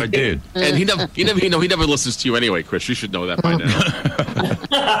I did. And he never listens to you anyway, Chris. You should know that by now.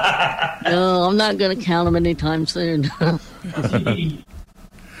 No, I'm not going to count them anytime soon.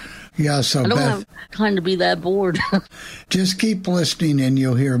 Yeah, so I don't Beth, have time to be that bored. just keep listening and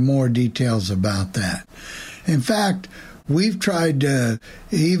you'll hear more details about that. In fact, we've tried to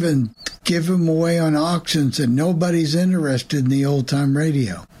even give them away on auctions and nobody's interested in the old-time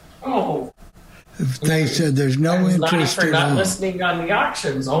radio. Oh. They said there's no interest for at not all. listening on the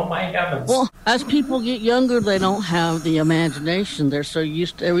auctions. Oh, my heavens. Well, as people get younger, they don't have the imagination. They're so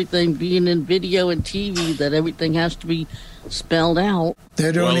used to everything being in video and TV that everything has to be spelled out.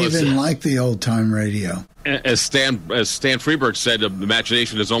 They don't even like the old-time radio. As Stan Freberg said,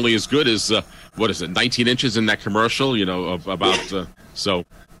 imagination is only as good as 19 inches in that commercial. You know about so.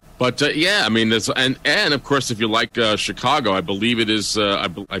 But yeah, I mean, there's, and of course, if you like Chicago, I believe it is. I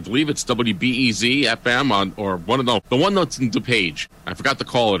believe it's WBEZ FM the one that's in DuPage. I forgot to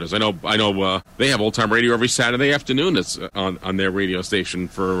call it. I know. They have old time radio every Saturday afternoon. It's on their radio station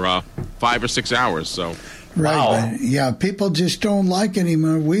for 5 or 6 hours. So right, wow. But yeah, people just don't like it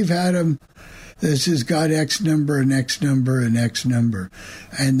anymore. We've had them. This has got X number and X number and X number,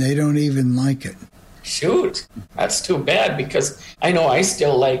 and they don't even like it. Shoot, that's too bad because I know I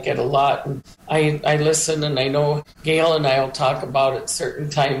still like it a lot. And I listen, and I know Gail and I will talk about it certain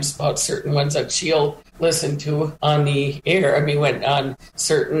times, about certain ones that she'll listen to on the air. I mean, when on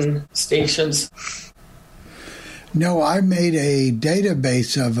certain stations. No, I made a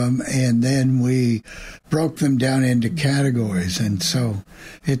database of them, and then we broke them down into categories, and so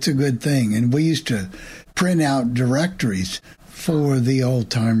it's a good thing. And we used to print out directories for the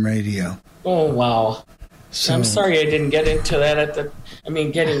old-time radio. Oh, wow. So, I'm sorry I didn't get into that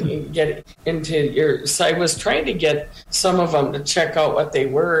get into your. So I was trying to get some of them to check out what they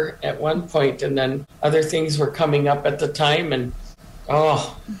were at one point, and then other things were coming up at the time, and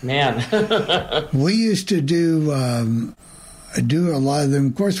oh man. we used to do a lot of them.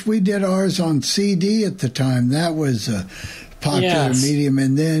 Of course, we did ours on CD at the time. That was a popular medium,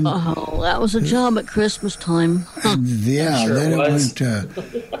 and then that was a job at Christmas time. Yeah, sure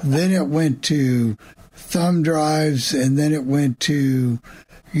then it went to thumb drives, and then it went to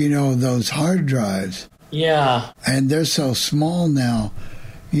those hard drives. Yeah, and they're so small now.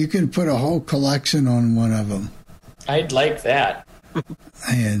 You can put a whole collection on one of them. I'd like that.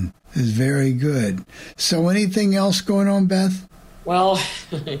 And it's very good. So anything else going on, Beth? Well,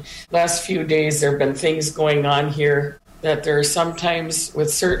 last few days there have been things going on here that there are sometimes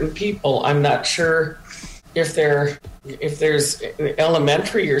with certain people. I'm not sure if there's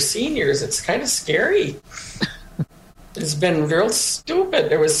elementary or seniors. It's kind of scary. It's been real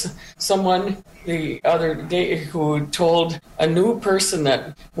stupid. There was someone the other day who told a new person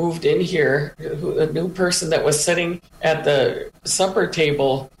that moved in here, a new person that was sitting at the supper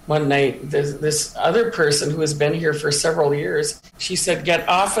table one night, this other person who has been here for several years, she said, "Get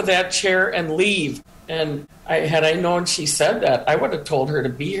off of that chair and leave." And had I known she said that, I would have told her to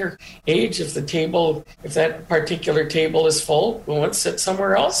be her age. If that particular table is full, we want to sit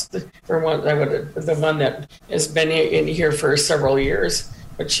somewhere else. The one that has been in here for several years.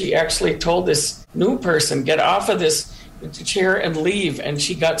 But she actually told this new person, "Get off of this chair and leave." And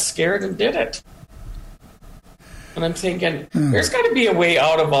she got scared and did it. And I'm thinking, there's got to be a way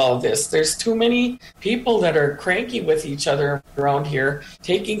out of all of this. There's too many people that are cranky with each other around here,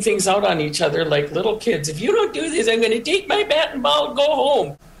 taking things out on each other like little kids. If you don't do this, I'm going to take my bat and ball and go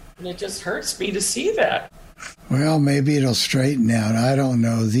home. And it just hurts me to see that. Well, maybe it'll straighten out. I don't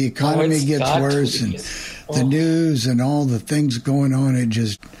know. The economy gets worse, and the news and all the things going on, it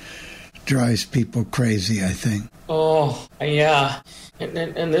just drives people crazy, I think. Oh, yeah.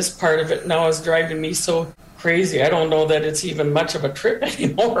 And this part of it now is driving me so crazy. I don't know that it's even much of a trip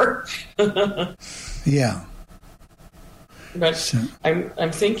anymore. Yeah. But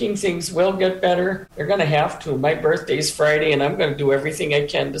I'm thinking things will get better. They're going to have to. My birthday's Friday, and I'm going to do everything I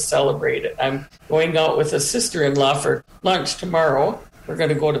can to celebrate it. I'm going out with a sister-in-law for lunch tomorrow. We're going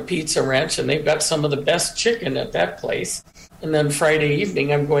to go to Pizza Ranch, and they've got some of the best chicken at that place. And then Friday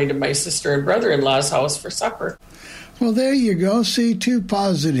evening, I'm going to my sister and brother-in-law's house for supper. Well, there you go. See, two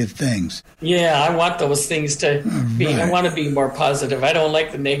positive things. Yeah, I want those things to be. Right. I want to be more positive. I don't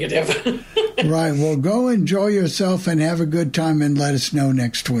like the negative. Right. Well, go enjoy yourself and have a good time, and let us know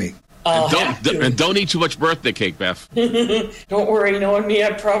next week. And don't eat too much birthday cake, Beth. Don't worry, knowing me,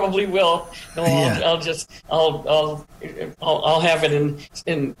 I probably will. No, I'll have it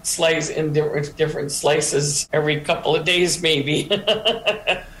in different slices every couple of days, maybe.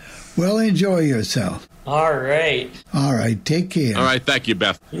 Well, enjoy yourself. All right. All right. Take care. All right. Thank you,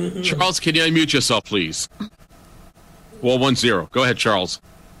 Beth. Charles, can you unmute yourself, please? 110. Go ahead, Charles.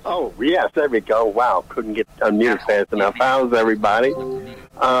 Oh, yes. There we go. Wow. Couldn't get unmuted fast enough. How's everybody?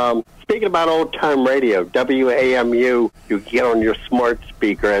 Speaking about old-time radio, WAMU, you can get on your smart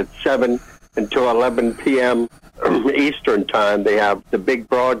speaker at 7 until 11 p.m. Eastern time. They have the big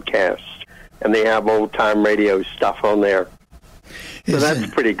broadcast, and they have old-time radio stuff on there. So that's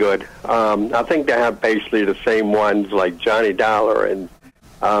pretty good. I think they have basically the same ones like Johnny Dollar and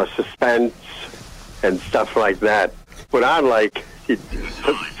Suspense and stuff like that. What I like, it's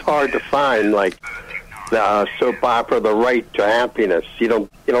hard to find, like the soap opera, The Right to Happiness. You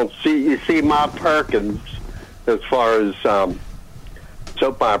see Ma Perkins as far as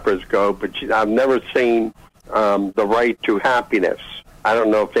soap operas go, but I've never seen The Right to Happiness. I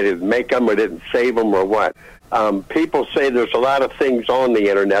don't know if they didn't make them or didn't save them or what. People say there's a lot of things on the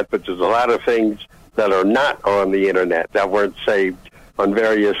Internet, but there's a lot of things that are not on the Internet that weren't saved on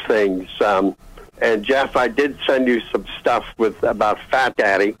various things. And, Jeff, I did send you some stuff about Fat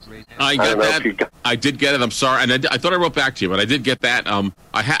Daddy. I got that. I did get it. I'm sorry. And I thought I wrote back to you, but I did get that.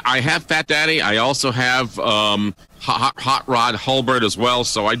 I have Fat Daddy. I also have Hot Rod Hulbert as well.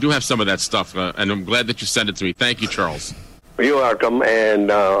 So I do have some of that stuff, and I'm glad that you sent it to me. Thank you, Charles. You're welcome,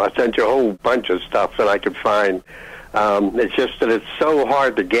 and I sent you a whole bunch of stuff that I could find. It's just that it's so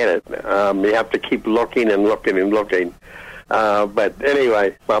hard to get it. You have to keep looking and looking and looking. But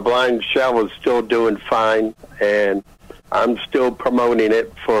anyway, my blind shell is still doing fine, and I'm still promoting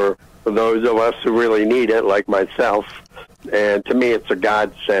it for those of us who really need it, like myself. And to me, it's a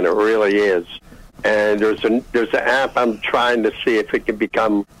godsend. It really is. And there's an app I'm trying to see if it can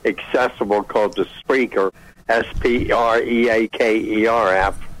become accessible called the Spreaker. Spreaker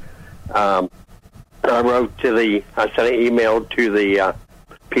app. I sent an email to the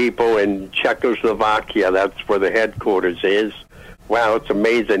people in Czechoslovakia. That's where the headquarters is. Wow, it's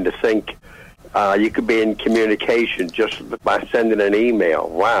amazing to think you could be in communication just by sending an email.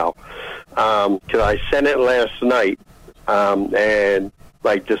 Wow. Because I sent it last night, and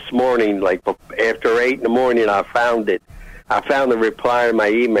like this morning, like after 8 in the morning, I found it. I found the reply to my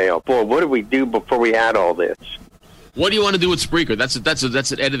email. Boy, what did we do before we had all this? What do you want to do with Spreaker? That's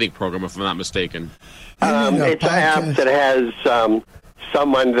an editing program, if I'm not mistaken. It's an app that has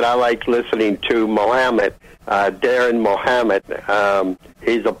someone that I like listening to, Mohammed, Darren Mohammed.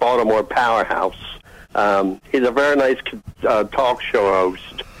 He's a Baltimore powerhouse. He's a very nice talk show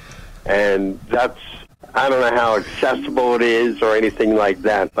host, and I don't know how accessible it is or anything like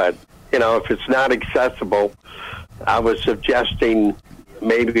that, but if it's not accessible, I was suggesting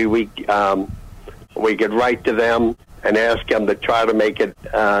maybe we could write to them and ask them to try to make it,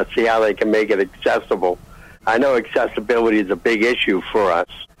 see how they can make it accessible. I know accessibility is a big issue for us,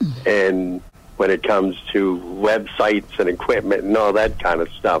 and when it comes to websites and equipment and all that kind of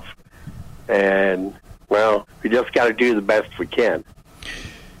stuff. And, well, we just got to do the best we can.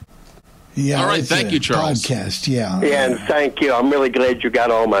 Yeah, all right, thank you, Charles. Podcast, yeah. Yeah, and thank you. I'm really glad you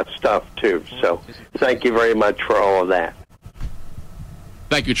got all my stuff, too. So thank you very much for all of that.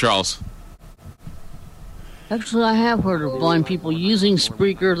 Thank you, Charles. Actually, I have heard of blind people using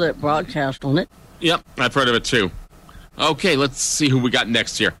Spreaker that broadcast on it. Yep, I've heard of it, too. Okay, let's see who we got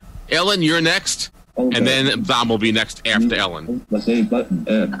next here. Ellen, you're next, and then Dom will be next after Ellen.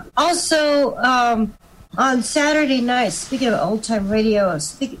 Also, on Saturday nights, speaking of old-time radio,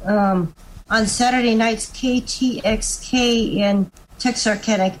 on Saturday nights, KTXK in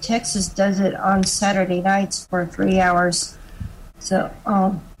Texarkana, Texas does it on Saturday nights for 3 hours. So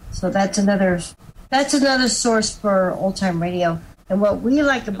that's another source for old-time radio. And what we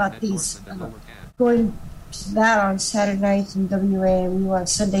like about these, going to that on Saturday nights and WAMU on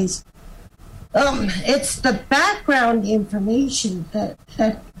Sundays, it's the background information that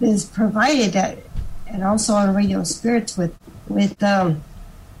is provided and also on Radio Spirits with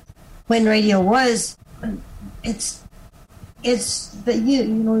when radio was, it's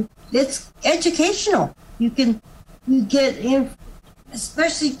educational. You get in,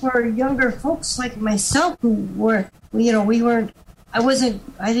 especially for younger folks like myself who were,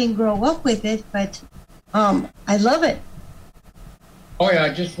 I didn't grow up with it, but I love it. Oh yeah, I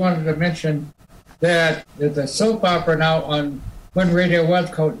just wanted to mention that there's a soap opera now on when radio was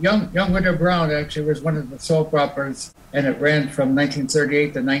called Young Widow Brown. Actually was one of the soap operas, and it ran from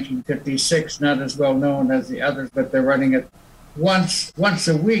 1938 to 1956. Not as well known as the others, but they're running it once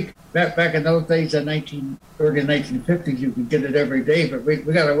a week. Back in those days, in early 1950s, you could get it every day, but we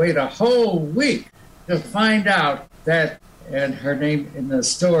got to wait a whole week to find out that. And her name in the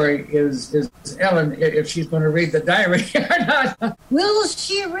story is Ellen, if she's going to read the diary or not. Will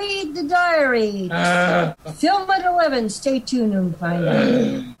she read the diary? Film at 11. Stay tuned and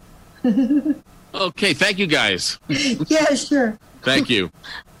find out. Okay, thank you, guys. Yeah, sure. Thank you.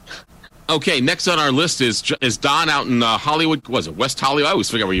 Okay, next on our list is Don out in Hollywood. Was it West Hollywood? I always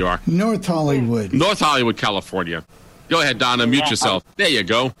forget where you are. North Hollywood. North Hollywood, California. Go ahead, Don. Unmute yourself. There you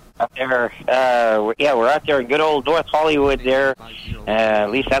go. Up there, we're out there in good old North Hollywood there. At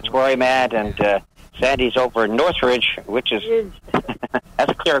least that's where I'm at. And Sandy's over in Northridge, which is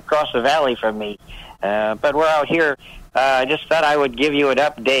that's clear across the valley from me. But we're out here. I just thought I would give you an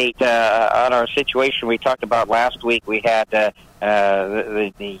update on our situation we talked about last week. We had the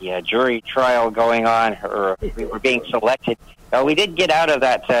jury trial going on, or we were being selected. We did get out of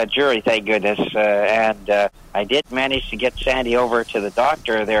that jury, thank goodness, and I did manage to get Sandy over to the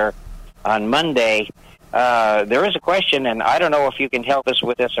doctor there on Monday. There is a question, and I don't know if you can help us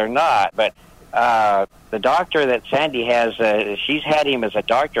with this or not, but the doctor that Sandy has, she's had him as a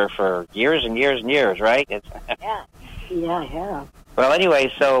doctor for years and years and years, right? Yeah, I have. Well, anyway,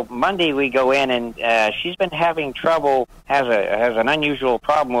 so Monday we go in, and she's been having trouble, has an unusual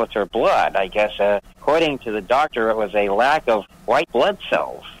problem with her blood, I guess. According to the doctor, it was a lack of white blood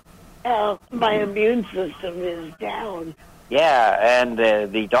cells. My immune system is down. Yeah, and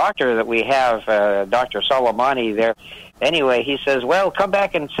the doctor that we have, Dr. Soleimani there, anyway, he says, well, come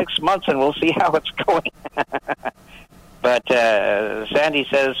back in 6 months and we'll see how it's going. But Sandy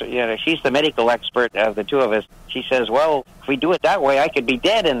says, she's the medical expert of the two of us. She says, well, if we do it that way, I could be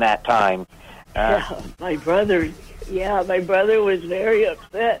dead in that time. My brother was very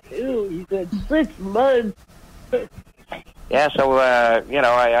upset, too. He said 6 months. Yeah, so,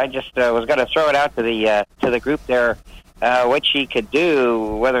 I just was going to throw it out to the group there, what she could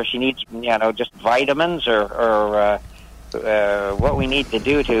do, whether she needs, just vitamins or what we need to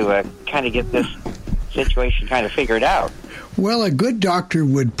do to kind of get this situation kind of figured out. Well, a good doctor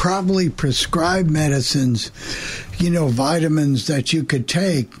would probably prescribe medicines, vitamins that you could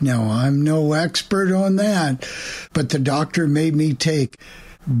take. Now, I'm no expert on that, but the doctor made me take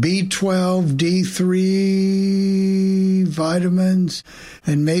B12, D3 vitamins,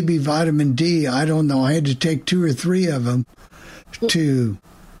 and maybe vitamin D. I don't know. I had to take 2 or 3 of them to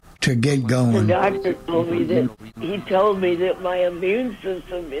get going. The doctor told me that my immune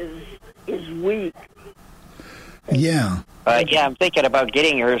system is weak. Yeah. I'm thinking about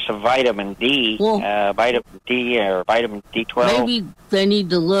getting her some vitamin D, vitamin D or vitamin D12. Maybe they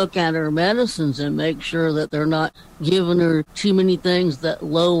need to look at her medicines and make sure that they're not giving her too many things that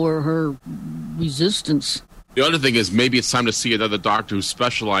lower her resistance. The other thing is maybe it's time to see another doctor who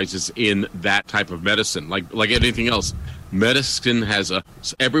specializes in that type of medicine, like anything else. medicine has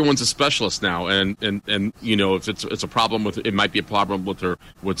everyone's a specialist now, and you know, if it's a problem with, it might be a problem with her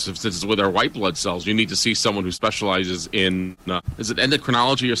with her white blood cells. You need to see someone who specializes in is it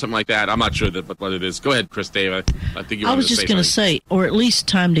endocrinology or something like that? I'm not sure what it is. Go ahead, Chris, Dave. I think you. I was just going to say, or at least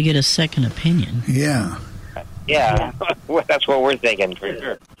time to get a second opinion. Yeah. Yeah, that's what we're thinking for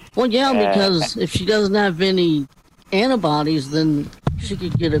sure. Well, yeah, because if she doesn't have any antibodies, then she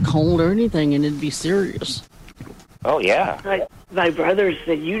could get a cold or anything, and it'd be serious. Oh, yeah. My brother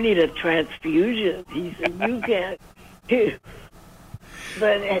said, you need a transfusion. He said, you can't.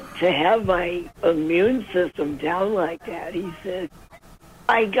 But to have my immune system down like that, he said,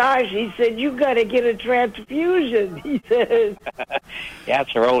 my gosh, he said, you got to get a transfusion, he said. Yeah,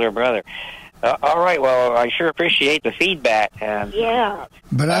 it's her older brother. All right, well, I sure appreciate the feedback. And, yeah.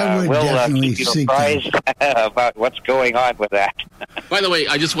 But I would definitely keep you apprised about what's going on with that. By the way,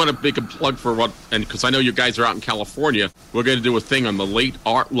 I just want to make a plug for and because I know you guys are out in California, we're going to do a thing on the late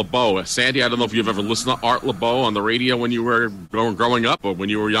Art Laboe. Sandy, I don't know if you've ever listened to Art Laboe on the radio when you were growing up or when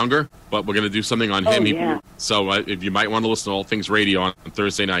you were younger, but we're going to do something on him. Yeah. So if you might want to listen to All Things Radio on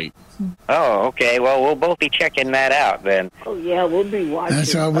Thursday night. Oh, okay. Well, we'll both be checking that out then. Oh, yeah, we'll be watching.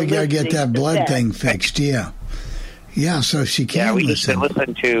 That's why we got to get that blood thing fixed, yeah. Yeah, so she can listen. Yeah, we used to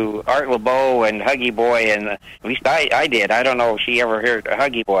listen to Art Laboe and Huggy Boy, and at least I did. I don't know if she ever heard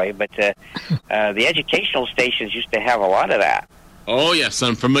Huggy Boy, but the educational stations used to have a lot of that. Oh, yes,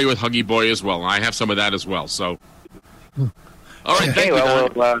 I'm familiar with Huggy Boy as well. I have some of that as well, so. All right, okay, thank you,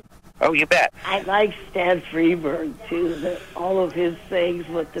 well, oh, you bet. I like Stan Freberg, too. All of his things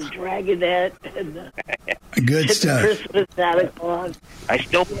with the Dragonette and the, good and stuff. The Christmas Santa Claus. I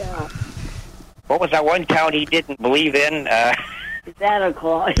still... Yeah. What was that one town he didn't believe in? Santa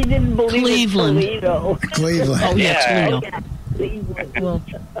Claus. He didn't believe Cleveland. in Toledo. Cleveland. Oh, yeah, Toledo. Yeah, Cleveland.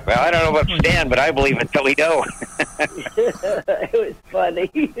 Well, I don't know about Stan, but I believe in Toledo. It was funny.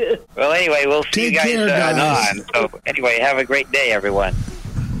 Well, anyway, we'll see you guys, guys. on. So, anyway, have a great day, everyone.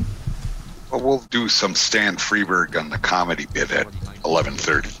 Well, we'll do some Stan Freberg on the comedy bit at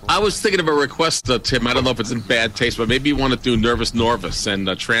 11:30. I was thinking of a request, Tim. I don't know if it's in bad taste, but maybe you want to do Nervous Norvis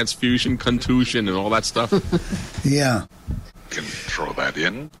and transfusion, contusion, and all that stuff. Yeah. Can throw that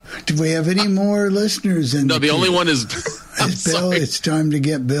in. Do we have any more listeners? No, the only one is Bill. It's time to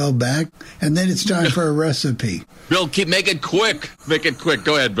get Bill back, and then it's time for a recipe. Bill, make it quick. Make it quick.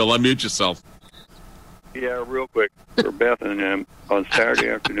 Go ahead, Bill. Unmute yourself. Yeah, real quick. For Beth and them, on Saturday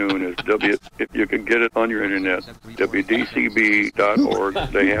afternoon is if you can get it on your internet, WDCB.org.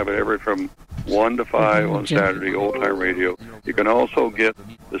 They have it every from 1 to 5 on Saturday, Old Time Radio. You can also get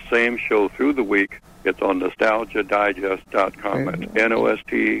the same show through the week. It's on NostalgiaDigest.com. It's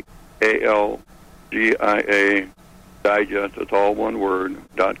NOSTALGIA Digest. It's all one word,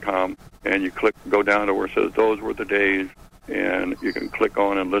 .com. And you go down to where it says those were the days, and you can click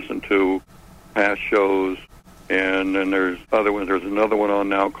on and listen to past shows. And then there's other ones. There's another one on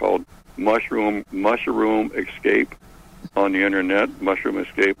now called Mushroom Escape on the internet,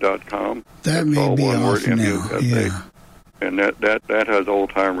 mushroomescape.com. That may be off now. Yeah. And that has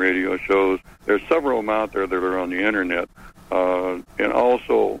old-time radio shows. There's several of them out there that are on the internet. And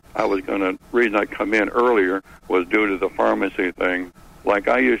also, the reason I come in earlier was due to the pharmacy thing. Like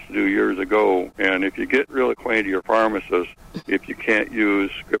I used to do years ago, and if you get real acquainted with your pharmacist, if you can't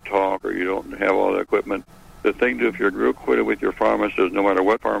use Script Talk or you don't have all the equipment, the thing to do if you're real acquainted with your pharmacist, no matter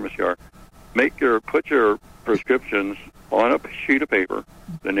what pharmacy you are, put your prescriptions on a sheet of paper,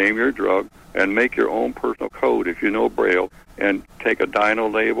 the name of your drug, and make your own personal code if you know Braille, and take a Dino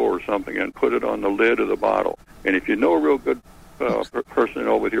label or something and put it on the lid of the bottle. And if you know a real good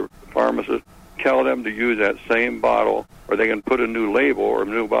person with your pharmacist, tell them to use that same bottle, or they can put a new label or a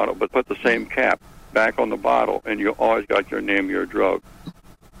new bottle, but put the same cap back on the bottle, and you always got your name of your drug.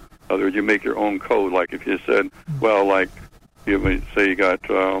 In other words, you make your own code. Like if you said, well, like you may say you got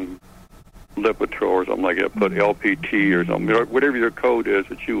Lipitor or something like that, put LPT or something, whatever your code is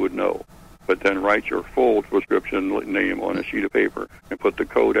that you would know. But then write your full prescription name on a sheet of paper and put the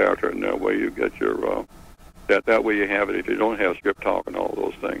code out there, and that way you get your that way you have it if you don't have Script Talk and all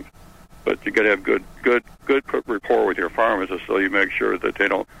those things. But you got to have good rapport with your pharmacist, so you make sure that they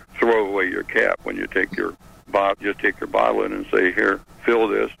don't throw away your cap when you take your bottle. Just take your bottle in and say, "Here, fill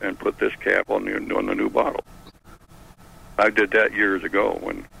this and put this cap on the new bottle." I did that years ago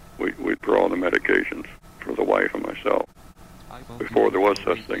when we'd put all the medications for the wife and myself before there was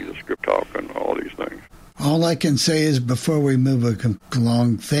such things as Script Talk and all these things. All I can say is before we move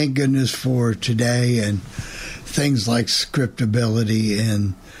along, thank goodness for today, and things like scriptability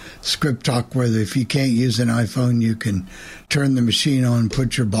and Script Talk, where if you can't use an iPhone, you can turn the machine on,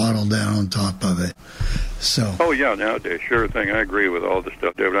 put your bottle down on top of it. So. Oh yeah, nowadays, sure thing. I agree with all the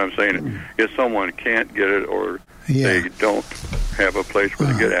stuff, David. I'm saying if someone can't get it or they don't have a place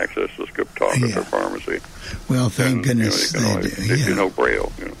where they get access to Script Talk at their pharmacy. Well, thank goodness they do no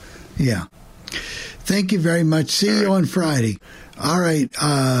Braille. Yeah. Thank you very much. See you on Friday. All right.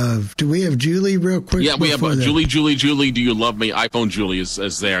 Do we have Julie real quick? Yeah, we have Julie. Do you love me? iPhone Julie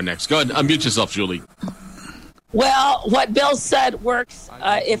is there next. Go ahead. Unmute yourself, Julie. Well, what Bill said works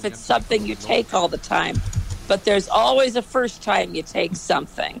if it's something you take all the time. But there's always a first time you take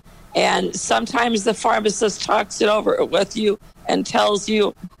something. And sometimes the pharmacist talks it over with you and tells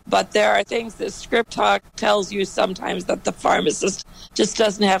you, but there are things that Script Talk tells you sometimes that the pharmacist just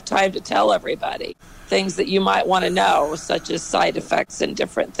doesn't have time to tell everybody. Things that you might want to know, such as side effects and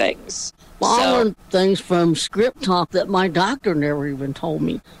different things. Well, I learned things from Script Talk that my doctor never even told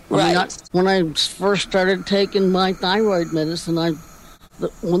me. When I first started taking my thyroid medicine,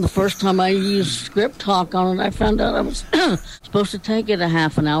 the first time I used Script Talk on it, I found out I was supposed to take it a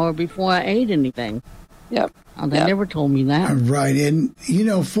half an hour before I ate anything. Yep. They never told me that. Right. And,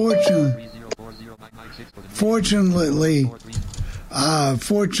 fortunately,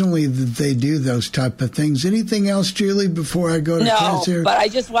 that they do those type of things. Anything else, Julie, before I go to Chris here? No, but I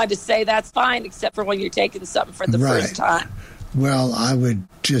just wanted to say that's fine, except for when you're taking something for the first time. Well, I would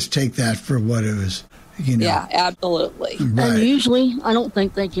just take that for what it was. Yeah, absolutely. Right. And usually, I don't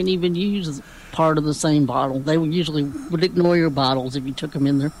think they can even use part of the same bottle. They would ignore your bottles if you took them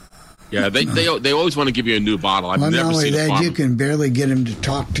in there. Yeah, they always want to give you a new bottle. I've Well, never not only seen a that, farmer. you can barely get him to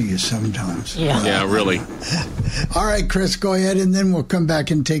talk to you sometimes. Yeah, really. All right, Chris, go ahead, and then we'll come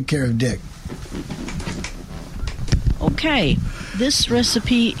back and take care of Dick. Okay, this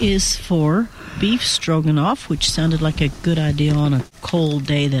recipe is for beef stroganoff, which sounded like a good idea on a cold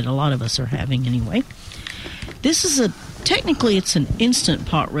day that a lot of us are having anyway. This is technically it's an Instant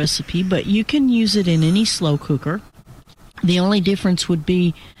Pot recipe, but you can use it in any slow cooker. The only difference would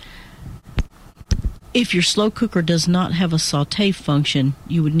be if your slow cooker does not have a saute function,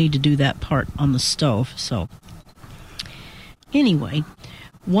 you would need to do that part on the stove. So anyway,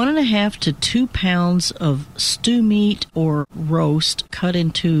 1.5 to 2 pounds of stew meat or roast cut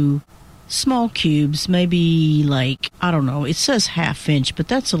into small cubes, maybe it says 1/2 inch, but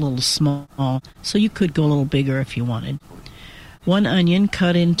that's a little small, so you could go a little bigger if you wanted. 1 onion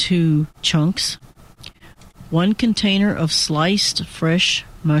cut into chunks. 1 container of sliced fresh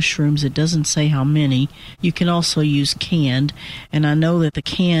mushrooms. It doesn't say how many. You can also use canned, and I know that the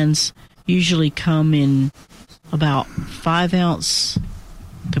cans usually come in about 5-ounce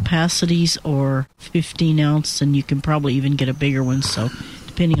capacities or 15-ounce, and you can probably even get a bigger one, so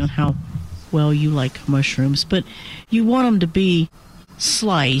depending on how well you like mushrooms. But you want them to be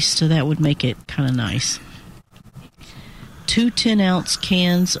sliced, so that would make it kind of nice. 2 10-ounce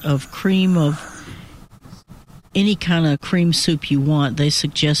cans of cream of any kind of cream soup you want. They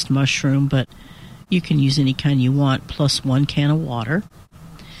suggest mushroom, but you can use any kind you want, plus 1 can of water.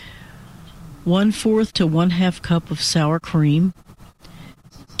 1/4 to 1/2 cup of sour cream.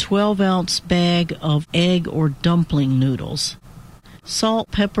 12-ounce bag of egg or dumpling noodles.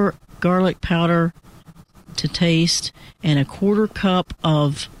 Salt, pepper, garlic powder to taste, and 1/4 cup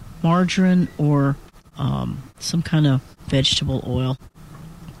of margarine or some kind of vegetable oil.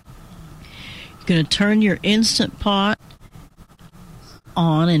 You're going to turn your Instant Pot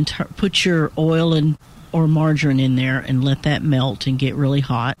on and put your oil or margarine in there and let that melt and get really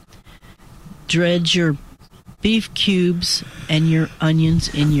hot. Dredge your beef cubes and your onions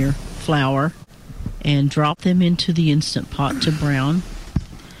in your flour and drop them into the Instant Pot to brown.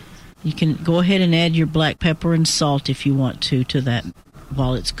 You can go ahead and add your black pepper and salt if you want to that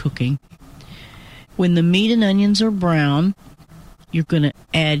while it's cooking. When the meat and onions are brown, you're going to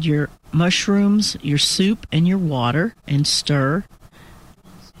add your mushrooms, your soup, and your water and stir.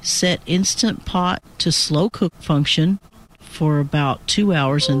 Set Instant Pot to slow cook function for about 2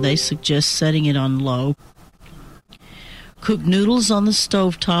 hours, and they suggest setting it on low. Cook noodles on the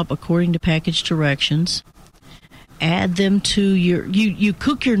stovetop according to package directions. Add them to you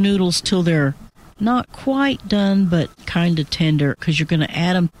cook your noodles till they're not quite done but kind of tender, because you're going to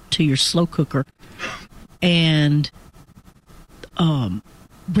add them to your slow cooker and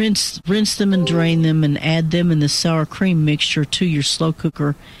rinse them and drain them and add them in the sour cream mixture to your slow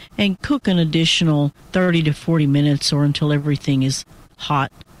cooker and cook an additional 30 to 40 minutes or until everything is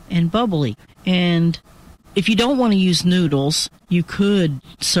hot and bubbly. And if you don't want to use noodles, you could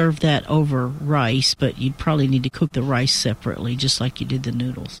serve that over rice, but you'd probably need to cook the rice separately, just like you did the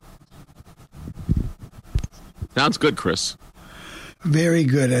noodles. Sounds good, Chris. Very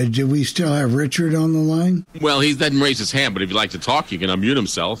good. Do we still have Richard on the line? Well, he didn't raise his hand, but if you'd like to talk, he can unmute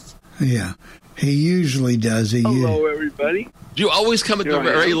himself. Yeah, he usually does. Hello, everybody. You always come at the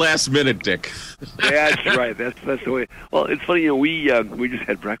very last minute, Dick. That's right. That's the way. Well, it's funny. We just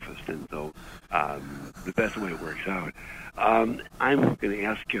had breakfast, and so that's the way it works out. I'm going to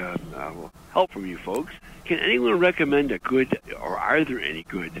ask help from you folks. Can anyone recommend a good, or are there any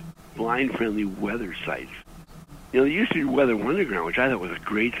good blind-friendly weather sites? There used to be Weather Underground, which I thought was a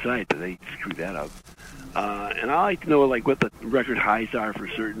great site, but they screwed that up. And I like to know what the record highs are for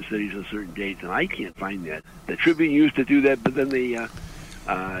certain cities on certain dates, and I can't find that. The Tribune used to do that, but then the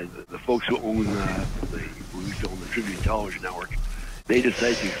folks who own who used to own the Tribune Television Network, they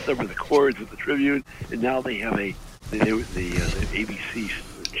decided to sever the cords with the Tribune, and now they have the ABC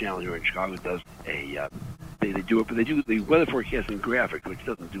channel here in Chicago does they do it, but they do the weather forecasting graphic, which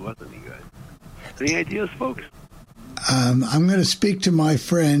doesn't do us any good. Any ideas, folks? I'm going to speak to my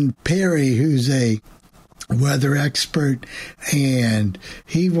friend Perry, who's a weather expert, and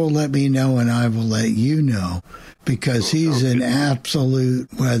he will let me know, and I will let you know, because he's an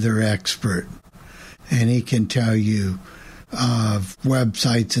absolute weather expert, and he can tell you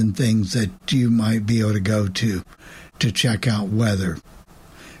websites and things that you might be able to go to check out weather.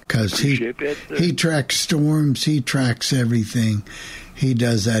 Because he tracks storms, he tracks everything. He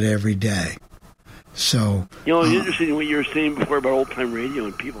does that every day. So it's interesting what you were saying before about old time radio,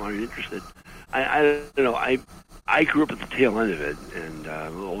 and people aren't interested. I don't know. I grew up at the tail end of it, and a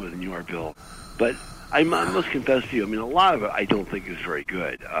little older than you are, Bill. But I must confess to you, a lot of it I don't think is very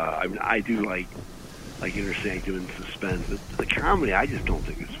good. I do like Inner Sanctum and Suspense, but the comedy I just don't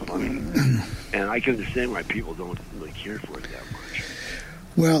think is funny. And I can understand why people don't really care for it that much.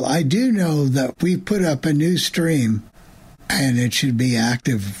 Well, I do know that we put up a new stream, and it should be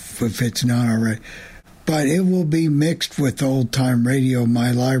active if it's not already. But it will be mixed with Old Time Radio,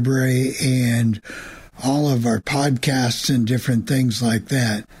 my library, and all of our podcasts and different things like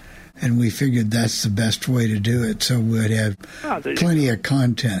that. And we figured that's the best way to do it, so we'd have plenty of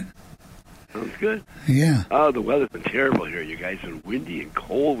content. Sounds good. Yeah. Oh, the weather's been terrible here. You guys, been windy and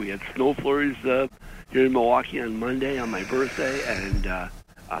cold. We had snow flurries here in Milwaukee on Monday on my birthday, and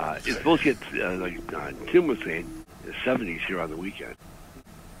it's supposed to get, like Tim was saying, the 70s here on the weekend.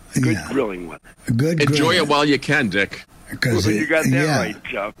 Good grilling weather. Enjoy it while you can, Dick. You got that right,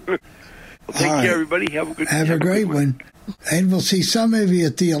 Jeff. Well, take care, everybody. Have a good Have a great one. And we'll see some of you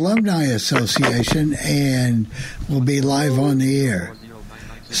at the Alumni Association, and we'll be live on the air.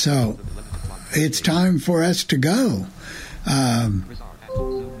 So it's time for us to go.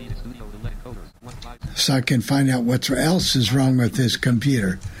 So I can find out what else is wrong with this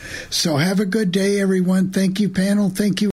computer. So have a good day, everyone. Thank you, panel. Thank you.